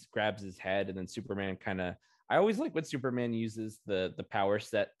grabs his head, and then Superman I always like when Superman uses the power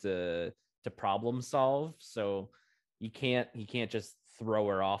set to problem solve. So he can't just throw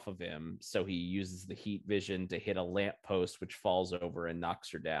her off of him, so he uses the heat vision to hit a lamppost, which falls over and knocks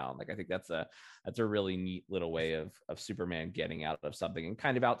her down. Like, I think that's a really neat little way of Superman getting out of something and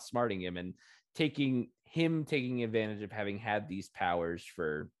kind of outsmarting him, and taking advantage of having had these powers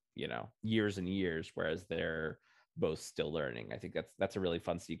for years and years, whereas they're both still learning. I think that's a really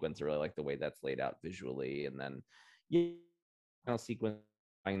fun sequence. I really like the way that's laid out visually. And then sequence,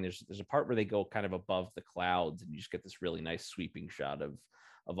 there's a part where they go kind of above the clouds, and you just get this really nice sweeping shot of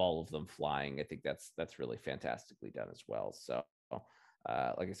all of them flying. I think that's really fantastically done as well. So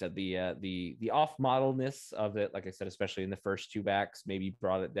like I said, the off modelness of it, like I said, especially in the first 2 acts, maybe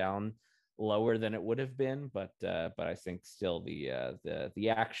brought it down lower than it would have been, but I think still the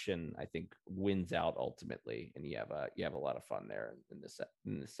action, I think, wins out ultimately, and you have a lot of fun there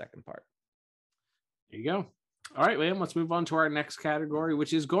in the second part. There you go. All right, Liam, let's move on to our next category,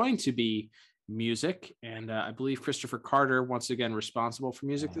 which is going to be music. And I believe Christopher Carter, once again, responsible for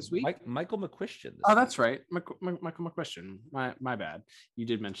music this week. Michael McQuistion. That's right. Michael McQuistion. My bad. You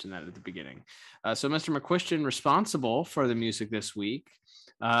did mention that at the beginning. So Mr. McQuistion, responsible for the music this week.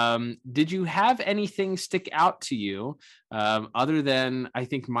 Did you have anything stick out to you other than, I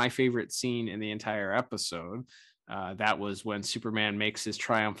think, my favorite scene in the entire episode? That was when Superman makes his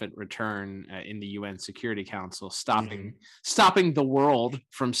triumphant return in the UN Security Council, stopping the world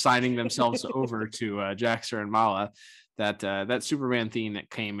from signing themselves over to Jaxer and Mala. That Superman theme that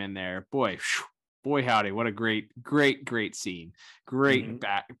came in there, boy howdy, what a great scene, great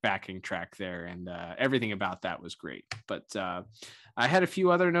backing track there, and everything about that was great. But I had a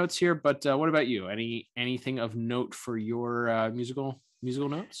few other notes here, but what about you? Anything of note for your musical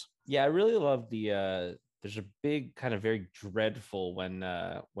notes? Yeah, I really love there's a big kind of very dreadful when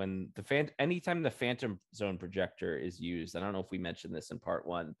anytime the Phantom Zone projector is used. I don't know if we mentioned this in part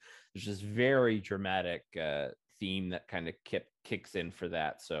 1. There's this very dramatic theme that kind of kicks in for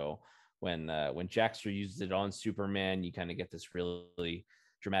that. So when Jaxer uses it on Superman, you kind of get this really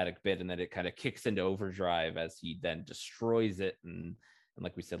dramatic bit, and then it kind of kicks into overdrive as he then destroys it, and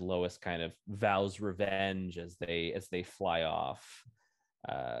like we said, Lois kind of vows revenge as they fly off.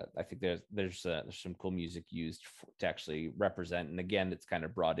 I think there's some cool music used to actually represent. And again, it's kind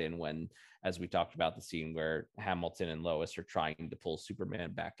of brought in when, as we talked about, the scene where Hamilton and Lois are trying to pull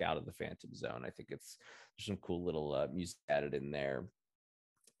Superman back out of the Phantom Zone. I think there's some cool little music added in there.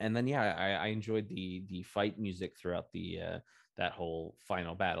 And then I enjoyed the fight music throughout the that whole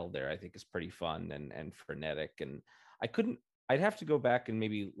final battle there. I think is pretty fun and frenetic. And I'd have to go back and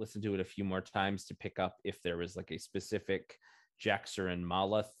maybe listen to it a few more times to pick up if there was like a specific Jaxer and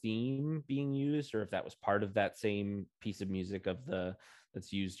Mala theme being used, or if that was part of that same piece of music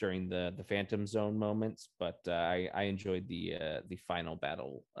that's used during the Phantom Zone moments. But I enjoyed the final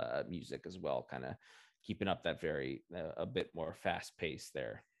battle music as well, kind of keeping up that very a bit more fast pace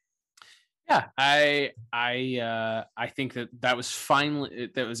there. Yeah, I think that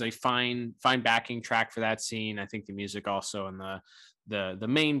was a fine backing track for that scene. I think the music also in the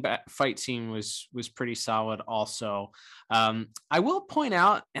main fight scene was pretty solid also. I will point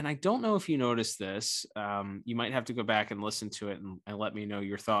out, and I don't know if you noticed this, you might have to go back and listen to it and let me know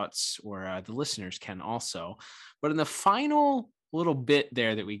your thoughts, or the listeners can also. But in the final little bit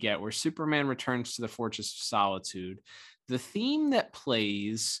there that we get where Superman returns to the Fortress of Solitude, the theme that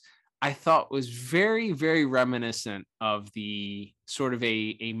plays I thought was very, very reminiscent of the sort of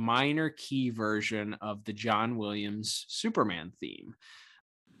a minor key version of the John Williams Superman theme.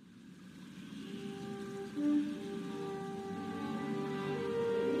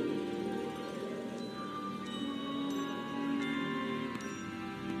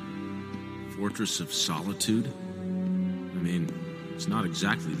 Fortress of Solitude? I mean, it's not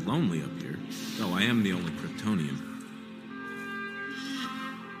exactly lonely up here, though I am the only Kryptonian.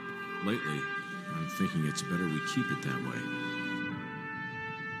 Lately, I'm thinking it's better we keep it that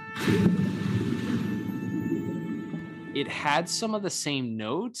way. It had some of the same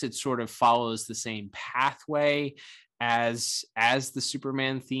notes. It sort of follows the same pathway as the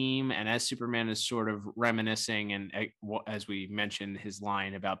Superman theme, and as Superman is sort of reminiscing, and as we mentioned, his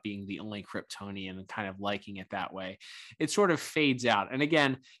line about being the only Kryptonian and kind of liking it that way, it sort of fades out. And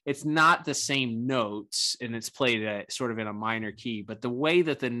again, it's not the same notes, and it's played sort of in a minor key, but the way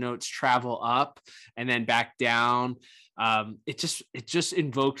that the notes travel up and then back down, it just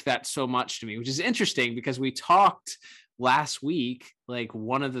invoked that so much to me, which is interesting because we talked last week, like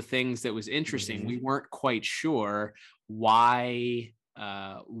one of the things that was interesting, we weren't quite sure why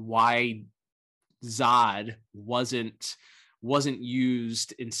Zod wasn't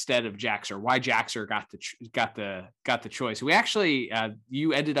used instead of Jaxer, why Jaxer got the choice. We actually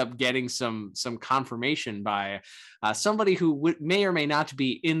you ended up getting some confirmation by somebody who may or may not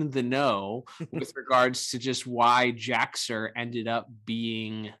be in the know with regards to just why Jaxer ended up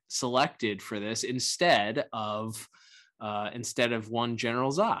being selected for this instead of one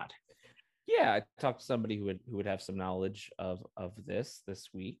General Zod. Yeah, I talked to somebody who would have some knowledge of this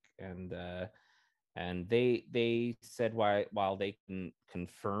week, and they said while they can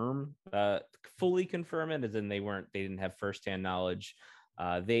fully confirm it, as in they didn't have firsthand knowledge,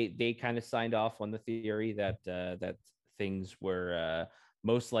 they kind of signed off on the theory that things were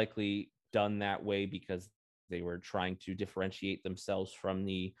most likely done that way because they were trying to differentiate themselves from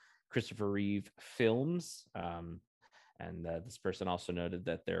the Christopher Reeve films. And this person also noted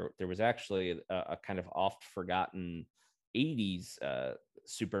that there was actually a kind of oft forgotten 80s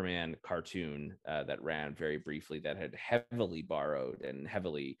Superman cartoon that ran very briefly that had heavily borrowed and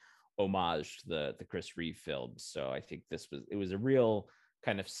heavily homaged the Chris Reeve films. So I think it was a real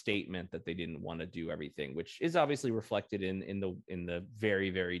kind of statement that they didn't want to do everything, which is obviously reflected in the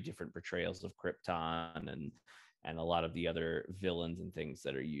very, very different portrayals of Krypton and a lot of the other villains and things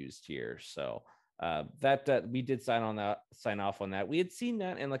that are used here. So that we did sign off on that. We had seen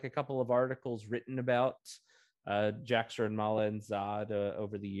that in like a couple of articles written about Jaxer and Mala and Zod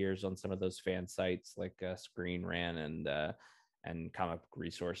over the years on some of those fan sites like Screen Rant and Comic Book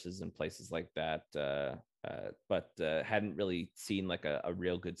Resources and places like that. But hadn't really seen like a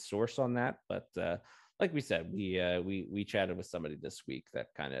real good source on that. But like we said, we chatted with somebody this week that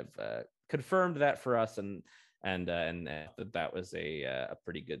kind of confirmed that for us, and that was a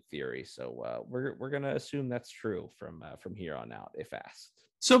pretty good theory. So we're gonna assume that's true from here on out, if asked.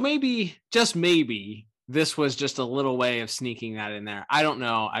 So maybe, just maybe, this was just a little way of sneaking that in there. I don't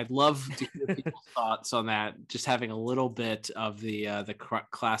know. I'd love to hear people's thoughts on that. Just having a little bit of the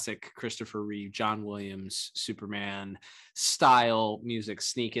classic Christopher Reeve, John Williams, Superman style music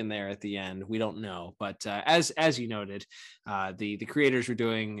sneak in there at the end. We don't know, but as you noted, the creators were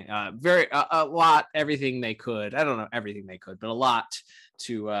doing a lot, everything they could. I don't know everything they could, but a lot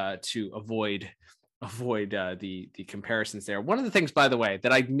to avoid avoid the comparisons there. One of the things, by the way,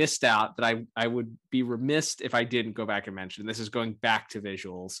 that I missed out that I would be remiss if I didn't go back and mention, this is going back to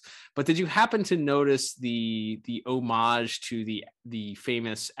visuals, but did you happen to notice the homage to the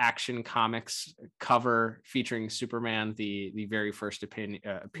famous Action Comics cover featuring Superman, the very first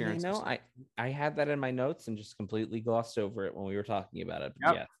appearance? I had that in my notes and just completely glossed over it when we were talking about it.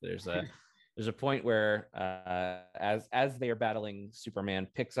 But yes, there's a point where as they are battling, Superman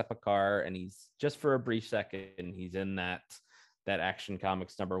picks up a car, and he's just for a brief second, he's in that Action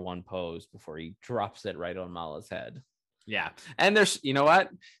Comics #1 pose before he drops it right on Mala's head. Yeah. And there's, you know what?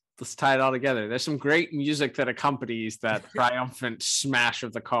 Let's tie it all together. There's some great music that accompanies that triumphant smash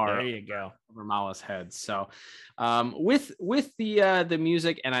of the car. There you go. Over Mala's head. So with the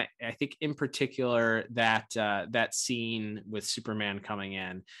music, and I think in particular that scene with Superman coming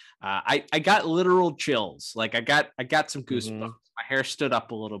in, I got literal chills. Like I got some goosebumps. My hair stood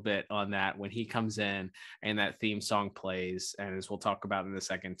up a little bit on that when he comes in and that theme song plays. And as we'll talk about in a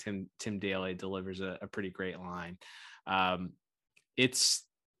second, Tim Daly delivers a pretty great line.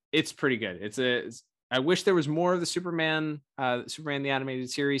 It's pretty good. I wish there was more of the Superman the animated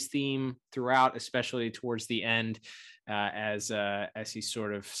series theme throughout, especially towards the end, as he's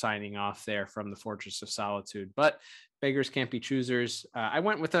sort of signing off there from the Fortress of Solitude. But beggars can't be choosers. I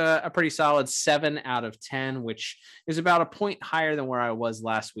went with a pretty solid 7 out of 10, which is about a point higher than where I was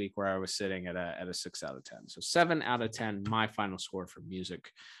last week, where I was sitting at a 6 out of 10. So 7 out of 10, my final score for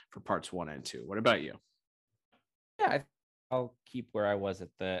music for parts 1 and 2. What about you? Yeah, I'll keep where I was at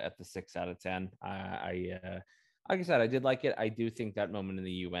the 6 out of 10. Like I said, I did like it. I do think that moment in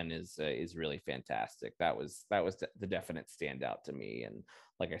the UN is really fantastic. That was the definite standout to me. And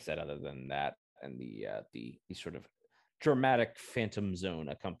like I said, other than that, and the sort of dramatic Phantom Zone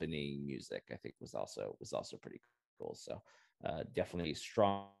accompanying music, I think was also pretty cool. So definitely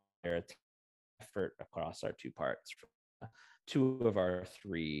strong effort across our 2 parts, 2 of our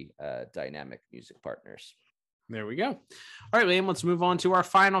 3 dynamic music partners. There we go. All right, Liam, let's move on to our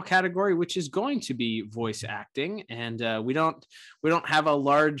final category, which is going to be voice acting. And we don't have a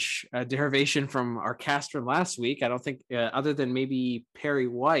large derivation from our cast from last week. I don't think, other than maybe Perry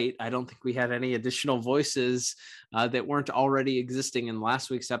White, I don't think we had any additional voices that weren't already existing in last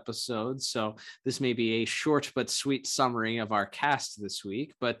week's episode. So this may be a short but sweet summary of our cast this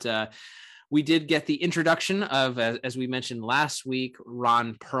week. But we did get the introduction of, as we mentioned last week,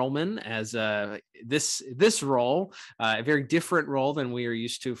 Ron Perlman as this role, a very different role than we are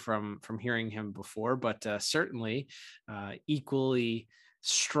used to from hearing him before, but certainly equally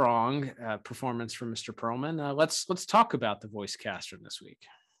strong performance from Mr. Perlman. Let's talk about the voice cast from this week.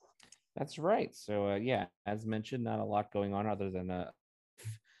 That's right. So as mentioned, not a lot going on other than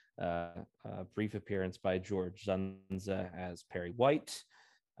a brief appearance by George Zunza as Perry White.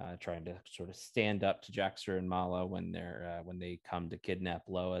 Trying to sort of stand up to Jaxer and Mala when they come to kidnap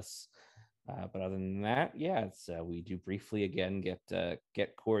Lois. But other than that, we do briefly again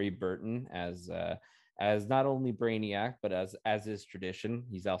get Corey Burton as not only Brainiac, but as is tradition,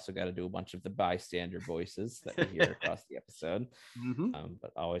 he's also got to do a bunch of the bystander voices that we hear across the episode. Mm-hmm.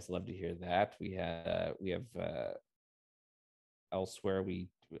 But always love to hear that. We have elsewhere we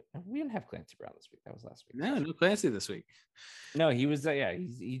didn't have Clancy Brown this week. That was last week. No Clancy this week. No, he was.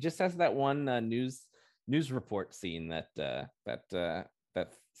 He just has that one news report scene that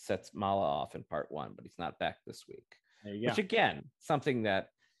sets Mala off in part 1, but he's not back this week. There you go. Which again, something that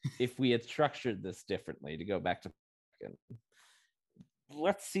if we had structured this differently, to go back to,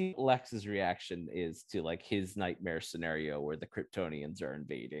 let's see what Lex's reaction is to like his nightmare scenario where the Kryptonians are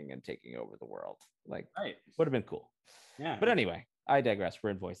invading and taking over the world. Like, right. Would have been cool. Yeah. But anyway, I digress.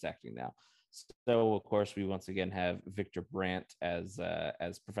 We're in voice acting now. So, of course, we once again have Victor Brandt as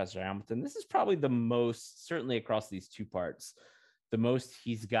Professor Hamilton. This is probably the most, certainly across these 2 parts, the most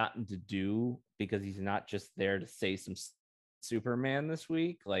he's gotten to do, because he's not just there to say some Superman this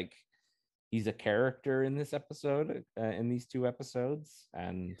week. Like, he's a character in this episode, in these 2 episodes.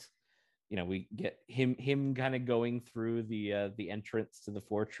 And, we get him kind of going through the entrance to the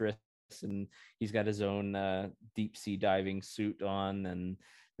fortress, and he's got his own deep sea diving suit on, and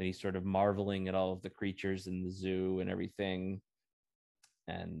then he's sort of marveling at all of the creatures in the zoo and everything,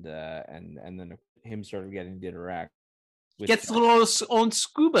 and then him sort of getting to interact with gets a little own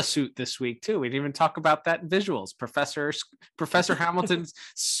scuba suit this week too. We didn't even talk about that in visuals. Professor Hamilton's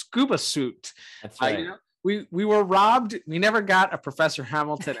scuba suit. That's right. We were robbed. We never got a Professor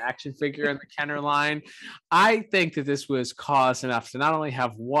Hamilton action figure in the Kenner line. I think that this was cause enough to not only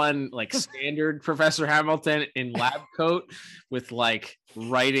have one like standard Professor Hamilton in lab coat with like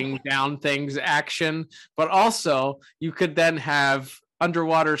writing down things action, but also you could then have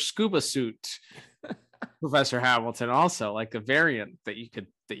underwater scuba suit Professor Hamilton also, like a variant that you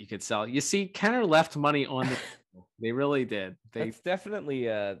could sell. You see, Kenner left money on the table. They really did. That's definitely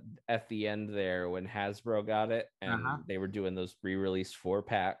at the end there when Hasbro got it and they were doing those re-release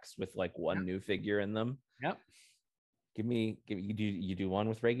 4-packs with like one new figure in them. Yep. Give me you do one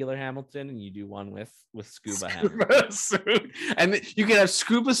with regular Hamilton and you do one with Scuba Hamilton. Suit. And you can have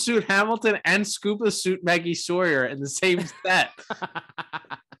Scuba Suit Hamilton and Scuba Suit Maggie Sawyer in the same set.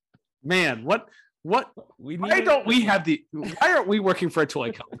 Man, why aren't we working for a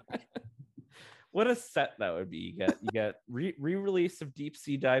toy company? What a set that would be. You get re-release of Deep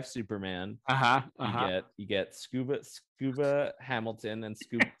Sea Dive Superman. You get Scuba Hamilton and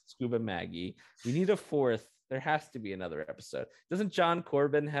Scuba Maggie. We need a fourth. There has to be another episode. Doesn't John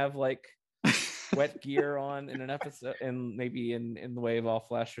Corbin have like wet gear on in an episode, and maybe in the Wave All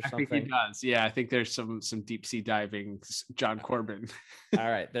Flash or something? I think he does. Yeah, I think there's some deep sea diving John Corbin. All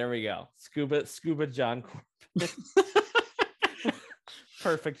right, there we go. Scuba John Corbin.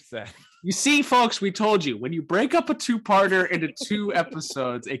 Perfect set. You see, folks, we told you when you break up a 2-parter into 2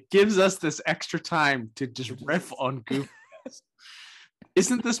 episodes, it gives us this extra time to just riff on Goofy.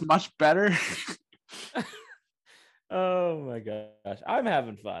 Isn't this much better? Oh my gosh, I'm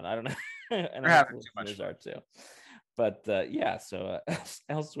having fun. I don't know, and we're having too much fun. Are too. But so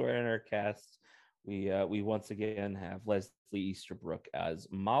elsewhere in our cast, we once again have Leslie Easterbrook as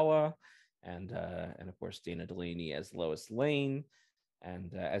Mala, and of course Dana Delaney as Lois Lane,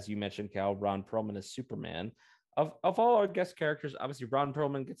 and as you mentioned, Cal, Ron Perlman as Superman. Of all our guest characters, obviously Ron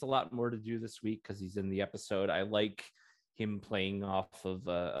Perlman gets a lot more to do this week because he's in the episode. I like him playing off of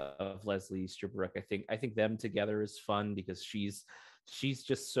Leslie Easterbrook. I think them together is fun because she's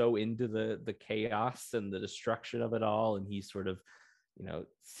just so into the chaos and the destruction of it all, and he's sort of,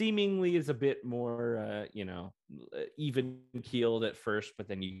 seemingly is a bit more even keeled at first, but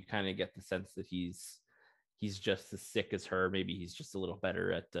then you kind of get the sense that he's just as sick as her. Maybe he's just a little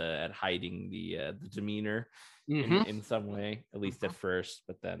better at hiding the demeanor in some way, at least at first.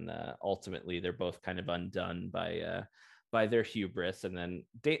 But then ultimately, they're both kind of undone by their hubris. And then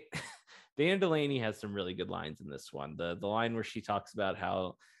Dana Delaney has some really good lines in this one. The line where she talks about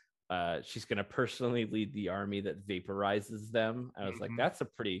how she's going to personally lead the army that vaporizes them. I was like, that's a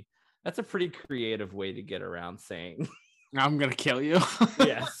pretty creative way to get around saying, I'm going to kill you.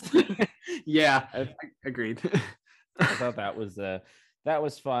 Yes. Yeah, I agreed. I thought that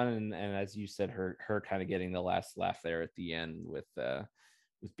was fun. And as you said, her kind of getting the last laugh there at the end with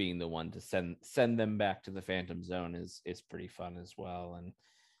being the one to send them back to the Phantom Zone is pretty fun as well. And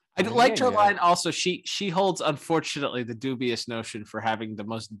I liked her line also. She holds, unfortunately, the dubious notion for having the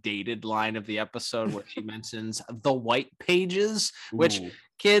most dated line of the episode, where she mentions the white pages, which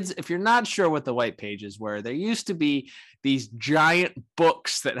kids, if you're not sure what the white pages were, there used to be these giant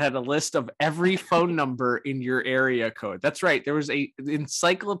books that had a list of every phone number in your area code. That's right. There was an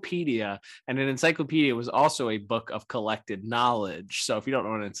encyclopedia, and an encyclopedia was also a book of collected knowledge. So if you don't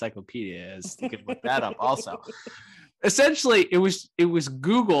know what an encyclopedia is, you can look that up also. Essentially, it was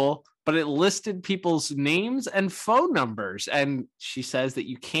Google, but it listed people's names and phone numbers. And she says that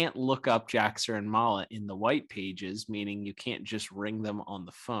you can't look up Jaxer and Mala in the white pages, meaning you can't just ring them on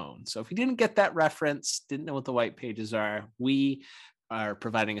the phone. So if you didn't get that reference, didn't know what the white pages are, we are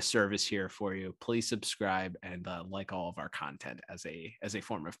providing a service here for you. Please subscribe and like all of our content as a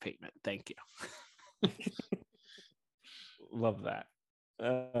form of payment. Thank you. Love that.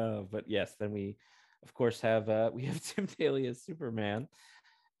 But yes, then we of course have Tim Daly as Superman,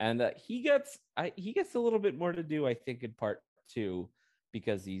 and he gets a little bit more to do, I think, in part 2,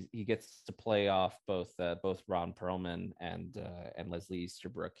 because he gets to play off both Ron Perlman and Leslie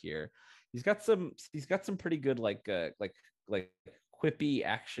Easterbrook here. He's got some pretty good like quippy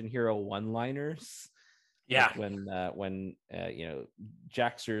action hero one-liners. Yeah, like when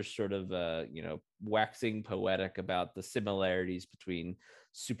Jaxer's sort of waxing poetic about the similarities between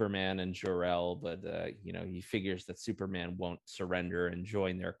Superman and Jor-El, but he figures that Superman won't surrender and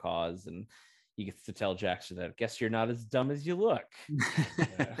join their cause, and he gets to tell Jaxer that, guess you're not as dumb as you look.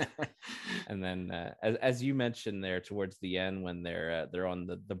 And then as you mentioned there towards the end, when they're on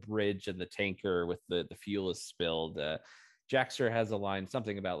the bridge and the tanker with the fuel is spilled, Jaxer has a line,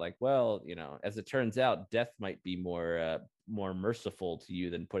 something about like, well, as it turns out, death might be more merciful to you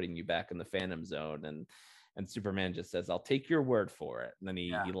than putting you back in the Phantom Zone. And Superman just says, I'll take your word for it. And then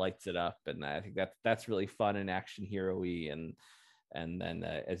he lights it up. And I think that's really fun and action hero-y. And then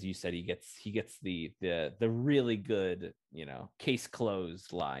as you said, he gets the really good, case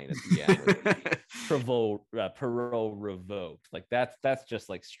closed line at the end. Parole revoked. Like that's just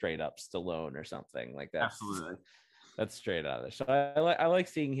like straight up Stallone or something like that. Absolutely. That's straight out of the show. I like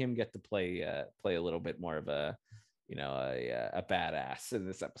seeing him get to play a little bit more of a, a badass in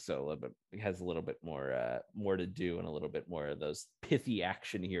this episode. A little bit, he has a little bit more to do, and a little bit more of those pithy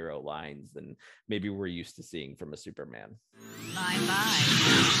action hero lines than maybe we're used to seeing from a Superman. Bye bye.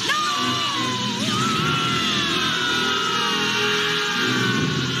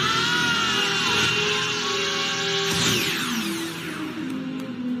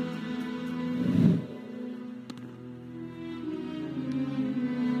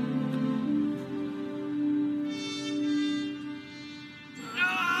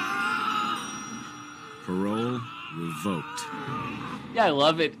 Parole revoked. Yeah, I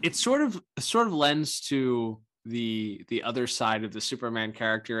love it. It sort of lends to the other side of the Superman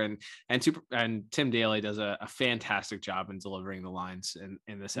character, and Tim Daly does a fantastic job in delivering the lines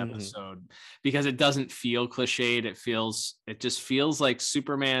in this episode, because it doesn't feel cliched. It just feels like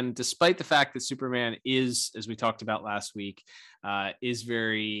Superman, despite the fact that Superman is, as we talked about last week, is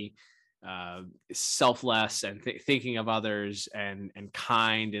very selfless and thinking of others and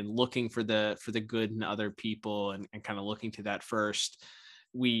kind and looking for the good in other people, and kind of looking to that first.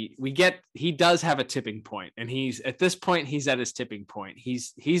 He does have a tipping point, and he's at his tipping point.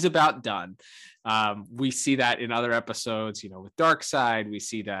 He's about done. We see that in other episodes, with Darkseid. We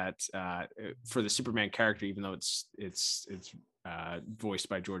see that for the Superman character, even though it's voiced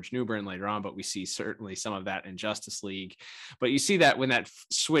by George Newbern later on, but we see certainly some of that in Justice League. But you see that when that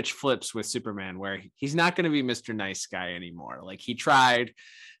switch flips with Superman, where he's not going to be Mr. Nice Guy anymore. Like, he tried,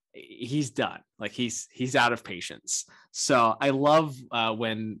 he's done. Like, he's out of patience. So I love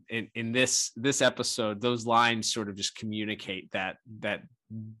when in this episode, those lines sort of just communicate that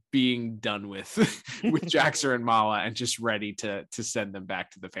being done with Jaxer and Mala, and just ready to send them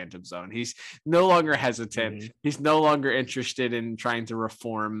back to the Phantom Zone. He's no longer hesitant. He's no longer interested in trying to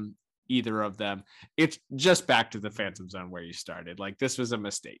reform either of them. It's just back to the Phantom Zone where you started. Like, this was a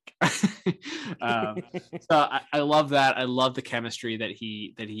mistake. So I love that. I love the chemistry that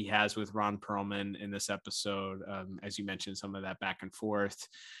he has with Ron Perlman in this episode. As you mentioned, some of that back and forth,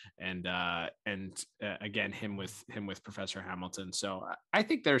 and again, him with Professor Hamilton. So I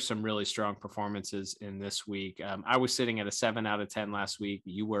think there's some really strong performances in this week. I was sitting at a 7 out of 10 last week.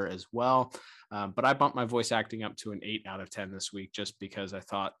 You were as well. But I bumped my voice acting up to an 8 out of 10 this week, just because I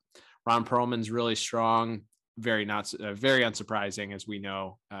thought Ron Perlman's really strong, very unsurprising, as we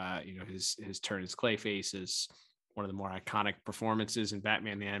know. His turn as Clayface is one of the more iconic performances in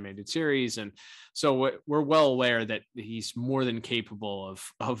Batman the Animated Series, and so we're well aware that he's more than capable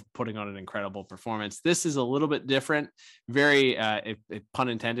of putting on an incredible performance. This is a little bit different, very if pun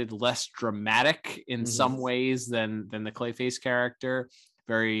intended, less dramatic in some ways than the Clayface character.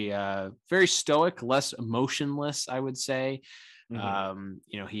 Very stoic, less emotionless, I would say.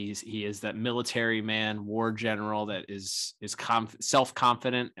 He is that military man, war general that is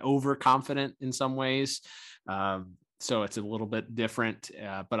self-confident, overconfident in some ways. So it's a little bit different,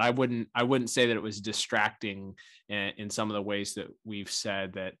 but I wouldn't say that it was distracting in some of the ways that we've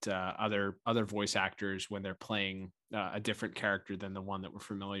said that other voice actors, when they're playing a different character than the one that we're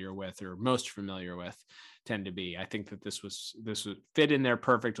familiar with or most familiar with, tend to be. I think that this would fit in there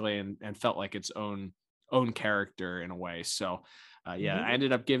perfectly and felt like its own character in a way. So I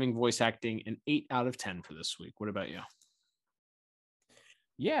ended up giving voice acting an 8 out of 10 for this week. What about you?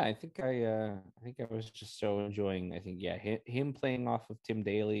 Yeah, I think I was just so enjoying. I think him playing off of Tim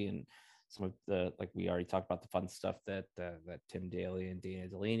Daly, and some of the, like we already talked about, the fun stuff that Tim Daly and Dana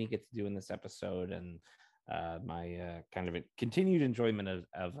Delaney get to do in this episode, and my kind of continued enjoyment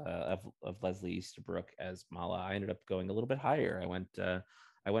of Leslie Easterbrook as Mala. I ended up going a little bit higher. I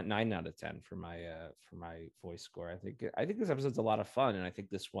went 9 out of 10 for my voice score. I think this episode's a lot of fun, and I think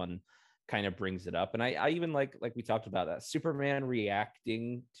this one kind of brings it up. And I even like we talked about, that Superman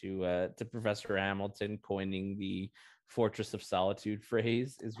reacting to Professor Hamilton coining the Fortress of Solitude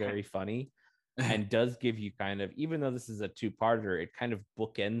phrase is very funny, and does give you kind of, even though this is a two-parter, it kind of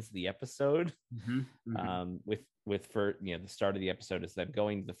bookends the episode. With the start of the episode is them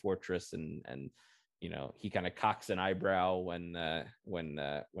going to the fortress, and he kind of cocks an eyebrow when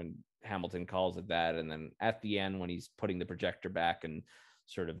Hamilton calls it that, and then at the end, when he's putting the projector back and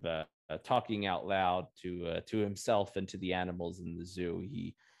sort of talking out loud to himself and to the animals in the zoo,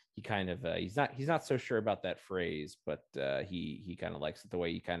 he kind of he's not so sure about that phrase, but he kind of likes it, the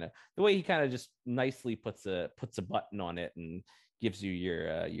way he kind of just nicely puts a button on it and gives you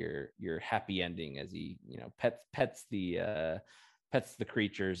your happy ending, as he pets the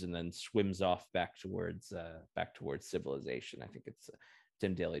creatures and then swims off back towards civilization. I think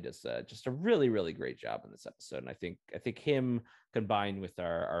Tim Daly does just a really, really great job in this episode, and I think him combined with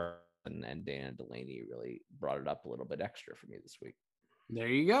our and Dana Delaney really brought it up a little bit extra for me this week. There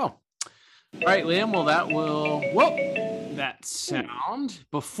you go. All right, Liam. Well, that sound.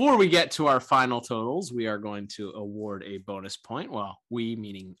 Before we get to our final totals, we are going to award a bonus point. Well, we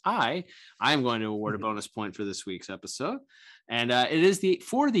meaning I am going to award a bonus point for this week's episode, and it is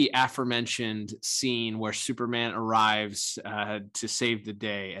for the aforementioned scene where Superman arrives to save the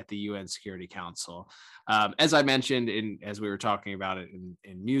day at the UN Security Council. As I mentioned as we were talking about it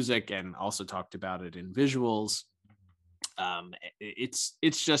in music, and also talked about it in visuals.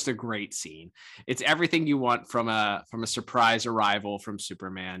 It's just a great scene. It's everything you want from a surprise arrival from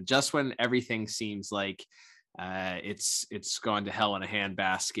Superman. Just when everything seems like it's gone to hell in a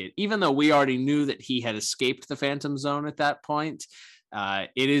handbasket, even though we already knew that he had escaped the Phantom Zone at that point.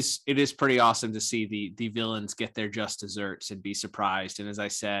 It is pretty awesome to see the villains get their just desserts and be surprised. And as I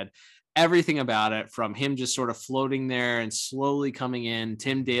said, everything about it, from him just sort of floating there and slowly coming in,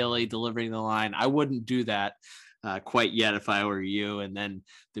 Tim Daly delivering the line, "I wouldn't do that quite yet if I were you." And then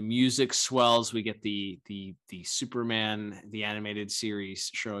the music swells. We get the Superman, the animated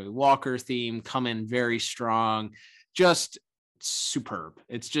series Shirley Walker theme come in very strong, just superb.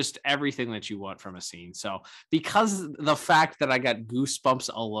 It's just everything that you want from a scene. So because the fact that I got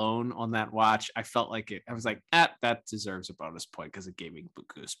goosebumps alone on that watch, I felt like I was like, that deserves a bonus point because it gave me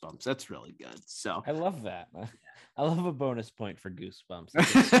goosebumps. That's really good. So I love that. I love a bonus point for goosebumps.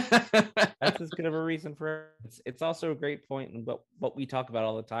 That's as good of a reason for it. It's also a great point, and what we talk about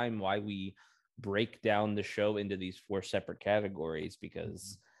all the time, why we break down the show into these 4 separate categories,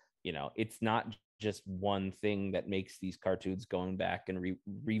 because it's not just one thing that makes these cartoons going back and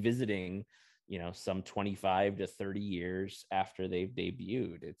revisiting some 25 to 30 years after they've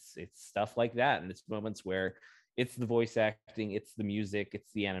debuted. It's stuff like that, and it's moments where it's the voice acting, it's the music,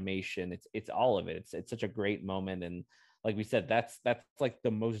 it's the animation, it's all of it. It's such a great moment. And like we said, that's like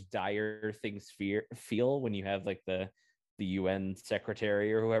the most dire things feel when you have like the UN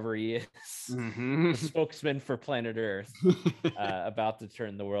secretary or whoever he is, the spokesman for planet Earth, about to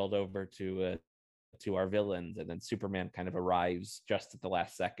turn the world over to our villains, and then Superman kind of arrives just at the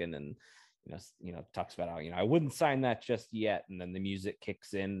last second and talks about how I wouldn't sign that just yet, and then the music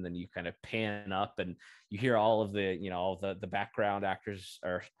kicks in, and then you kind of pan up and you hear all of the all the background actors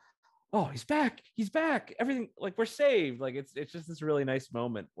are, "Oh, he's back, everything, like, we're saved." Like it's just this really nice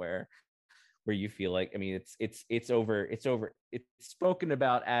moment where you feel like, it's over, it's spoken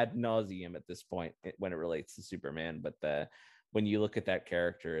about ad nauseum at this point when it relates to Superman. But when you look at that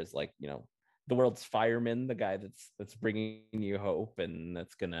character as like the world's fireman, the guy that's bringing you hope, and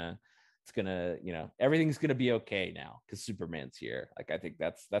it's gonna everything's gonna be okay now because Superman's here. Like, I think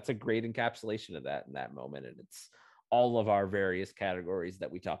that's a great encapsulation of that in that moment, and it's all of our various categories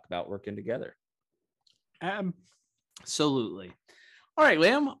that we talk about working together. Absolutely. All right,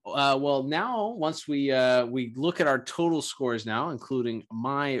 Liam. Well, now once we look at our total scores now, including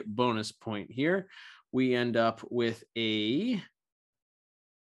my bonus point here, we end up with a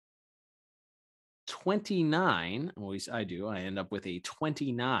 29. At least I do. I end up with a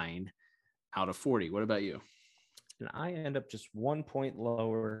 29 out of 40. What about you? And I end up just 1 point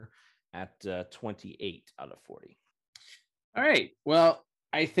lower at 28 out of 40. All right. Well,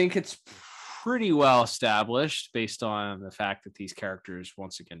 I think it's pretty well established based on the fact that these characters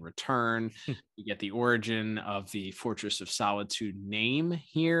once again return. You get the origin of the Fortress of Solitude name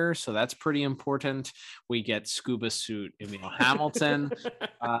here, so that's pretty important. We get scuba suit Emil Hamilton.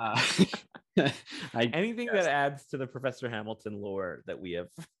 Anything that adds to the Professor Hamilton lore that we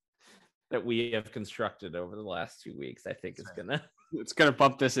have constructed over the last 2 weeks, I think it's gonna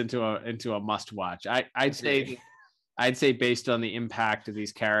bump this into a must watch. I'd say based on the impact of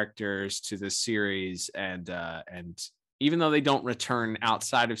these characters to this series, and even though they don't return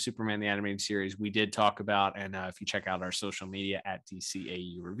outside of Superman the Animated Series, we did talk about, and if you check out our social media at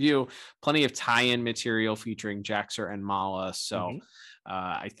DCAU Review, plenty of tie-in material featuring Jaxer and Mala. So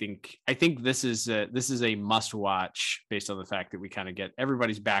I think this is a must watch based on the fact that we kind of get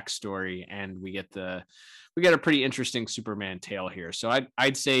everybody's backstory, and we get a pretty interesting Superman tale here. So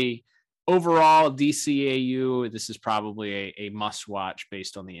I'd say overall, DCAU, this is probably a must watch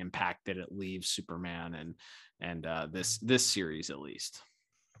based on the impact that it leaves Superman and this series, at least.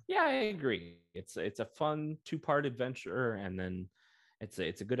 Yeah, I agree. It's a fun 2-part adventure, and then it's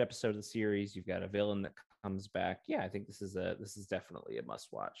a good episode of the series. You've got a villain that comes back. Yeah, I think this is definitely a must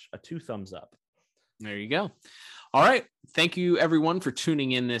watch. A 2 thumbs up. There you go. All right. Thank you, everyone, for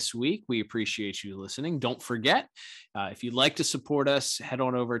tuning in this week. We appreciate you listening. Don't forget, if you'd like to support us, head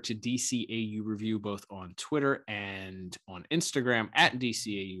on over to DCAU Review, both on Twitter and on Instagram at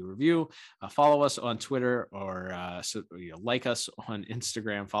DCAU Review. Follow us on Twitter or like us on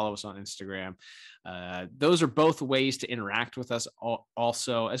Instagram. Follow us on Instagram. Those are both ways to interact with us.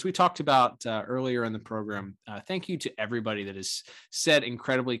 Also, as we talked about earlier in the program, thank you to everybody that has said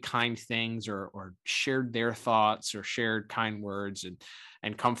incredibly kind things or shared their thoughts or shared kind words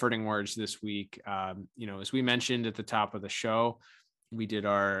and comforting words this week. As we mentioned at the top of the show, we did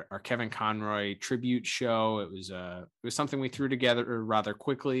our Kevin Conroy tribute show. It was something we threw together rather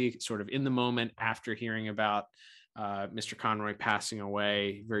quickly, sort of in the moment after hearing about Mr. Conroy passing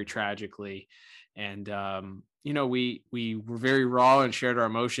away very tragically. And we were very raw and shared our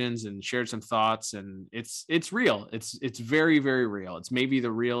emotions and shared some thoughts, and it's real. It's very, very real. It's maybe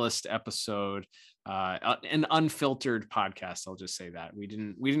the realest episode, an unfiltered podcast. I'll just say that we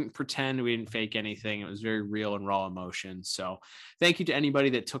didn't pretend, we didn't fake anything. It was very real and raw emotion. So thank you to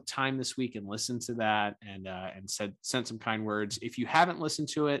anybody that took time this week and listened to that and sent some kind words. If you haven't listened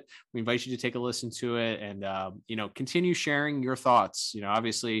to it, we invite you to take a listen to it and continue sharing your thoughts.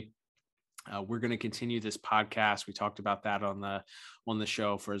 Obviously, we're going to continue this podcast. We talked about that on the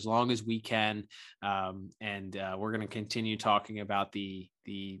show for as long as we can, and we're going to continue talking about the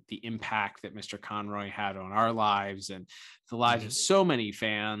impact that Mr. Conroy had on our lives and the lives of so many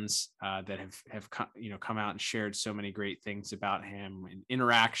fans that have come out and shared so many great things about him in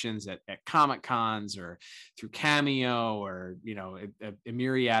interactions at Comic Cons or through Cameo or a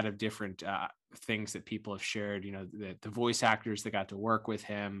myriad of different things that people have shared. The voice actors that got to work with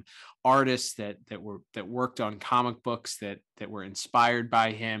him, artists that worked on comic books that were inspired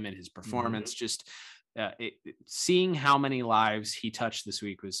by him and his performance. Just seeing how many lives he touched this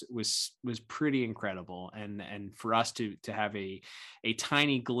week was pretty incredible, and for us to have a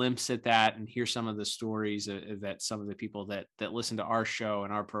tiny glimpse at that and hear some of the stories that some of the people that listen to our show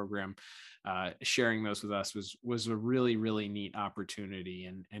and our program sharing those with us was a really, really neat opportunity,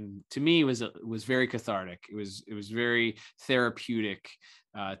 and to me was very cathartic. It was very therapeutic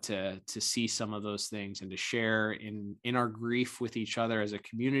to see some of those things and to share in our grief with each other as a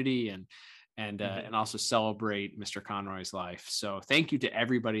community and also celebrate Mr. Conroy's life. So thank you to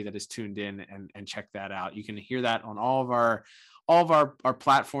everybody that has tuned in and checked that out. You can hear that on all of our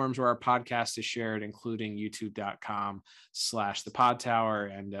platforms where our podcast is shared, including youtube.com/the Pod Tower,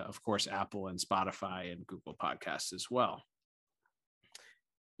 and of course, Apple and Spotify and Google Podcasts as well.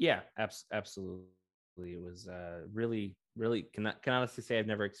 Yeah, absolutely. It was really, really, can honestly say I've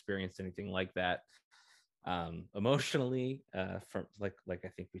never experienced anything like that. Emotionally, from like I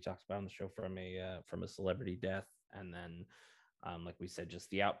think we talked about on the show, from a celebrity death, and then like we said, just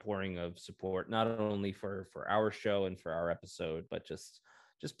the outpouring of support, not only for our show and for our episode, but just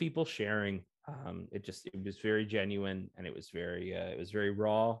people sharing. It was very genuine, and it was very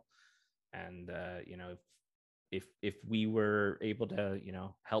raw. And if we were able to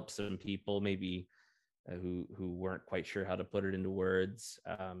help some people maybe who weren't quite sure how to put it into words,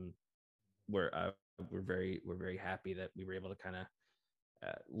 we're very happy that we were able to kind of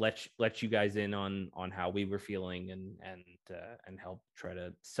let you guys in on how we were feeling and help try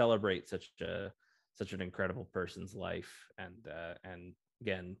to celebrate such an incredible person's life. And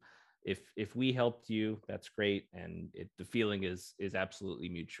again, if we helped you, that's great, and the feeling is absolutely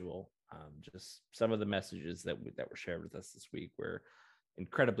mutual. Just some of the messages that were shared with us this week were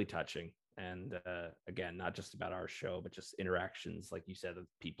incredibly touching. And again, not just about our show, but just interactions, like you said, that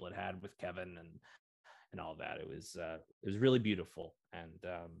people had with Kevin and all that. It was really beautiful, and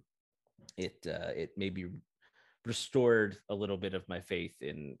it maybe restored a little bit of my faith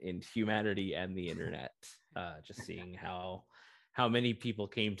in humanity and the internet. Just seeing how many people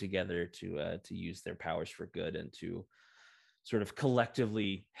came together to use their powers for good and to sort of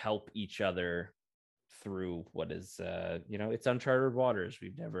collectively help each other through what is it's uncharted waters.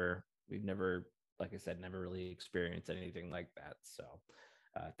 We've never, like I said, never really experienced anything like that. So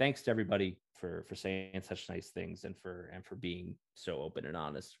thanks to everybody for saying such nice things and for being so open and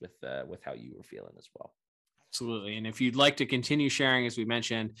honest with how you were feeling as well. Absolutely. And if you'd like to continue sharing, as we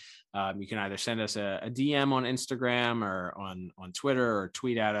mentioned, you can either send us a DM on Instagram or on Twitter, or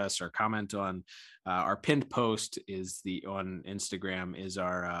tweet at us or comment on our pinned post on Instagram is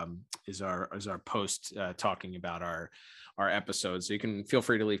our post talking about our episodes. So you can feel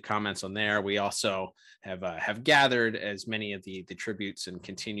free to leave comments on there. We also have gathered as many of the tributes and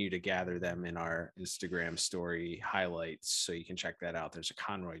continue to gather them in our Instagram story highlights. So you can check that out. There's a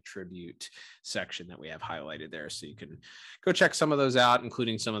Conroy tribute section that we have highlighted there. So you can go check some of those out,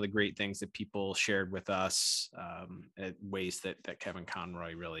 including some of the great things that people shared with us, ways that Kevin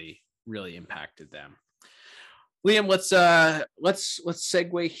Conroy really impacted them. Liam, let's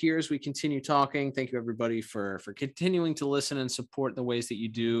segue here as we continue talking. Thank you everybody for continuing to listen and support the ways that you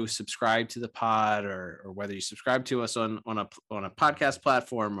do. Subscribe to the pod, or whether you subscribe to us on a podcast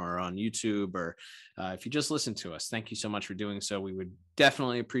platform or on YouTube, or if you just listen to us, thank you so much for doing so. We would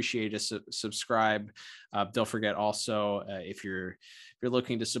definitely appreciate a subscribe. Don't forget also, if you're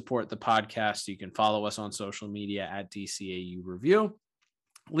looking to support the podcast, you can follow us on social media at DCAU Review.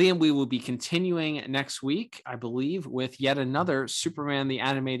 Liam, we will be continuing next week, I believe, with yet another Superman the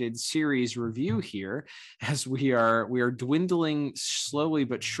Animated Series review here, as we are dwindling slowly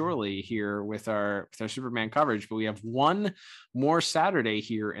but surely here with our Superman coverage. But we have one more Saturday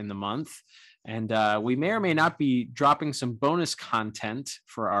here in the month, and we may or may not be dropping some bonus content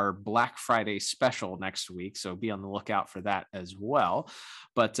for our Black Friday special next week, so be on the lookout for that as well.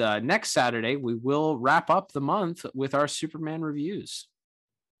 But next Saturday, we will wrap up the month with our Superman reviews.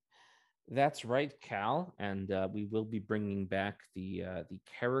 That's right, Cal, and we will be bringing back the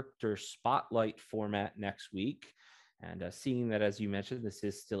character spotlight format next week. And seeing that, as you mentioned, this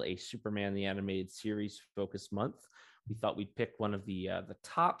is still a Superman the Animated Series focus month, we thought we'd pick one of the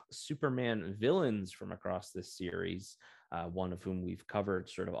top Superman villains from across this series, one of whom we've covered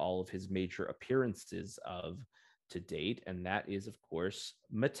sort of all of his major appearances of to date, and that is, of course,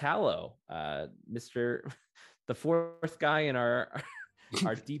 Metallo, the fourth guy in our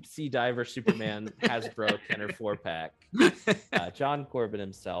deep sea diver Superman Hasbro Kenner 4-pack. John Corbin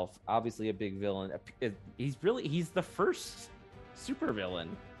himself, obviously a big villain. He's the first super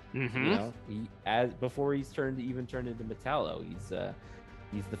villain. Mm-hmm. You know, before he's turned into Metallo.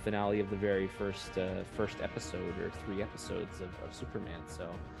 He's the finale of the very first episode, or 3 episodes of Superman. So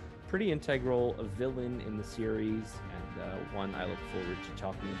pretty integral villain in the series, and one I look forward to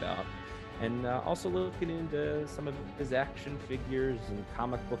talking about. And also looking into some of his action figures and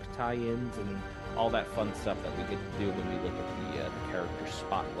comic book tie-ins and all that fun stuff that we get to do when we look at the character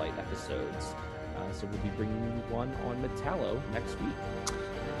spotlight episodes. So we'll be bringing you one on Metallo next week.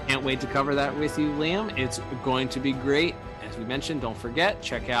 Can't wait to cover that with you, Liam. It's going to be great. As we mentioned, don't forget,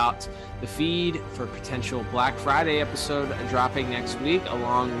 check out the feed for potential Black Friday episode dropping next week,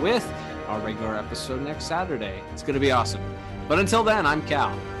 along with our regular episode next Saturday. It's going to be awesome. But until then, I'm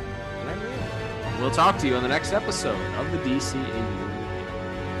Cal. We'll talk to you on the next episode of the DCAU.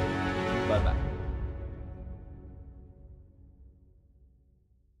 Bye-bye.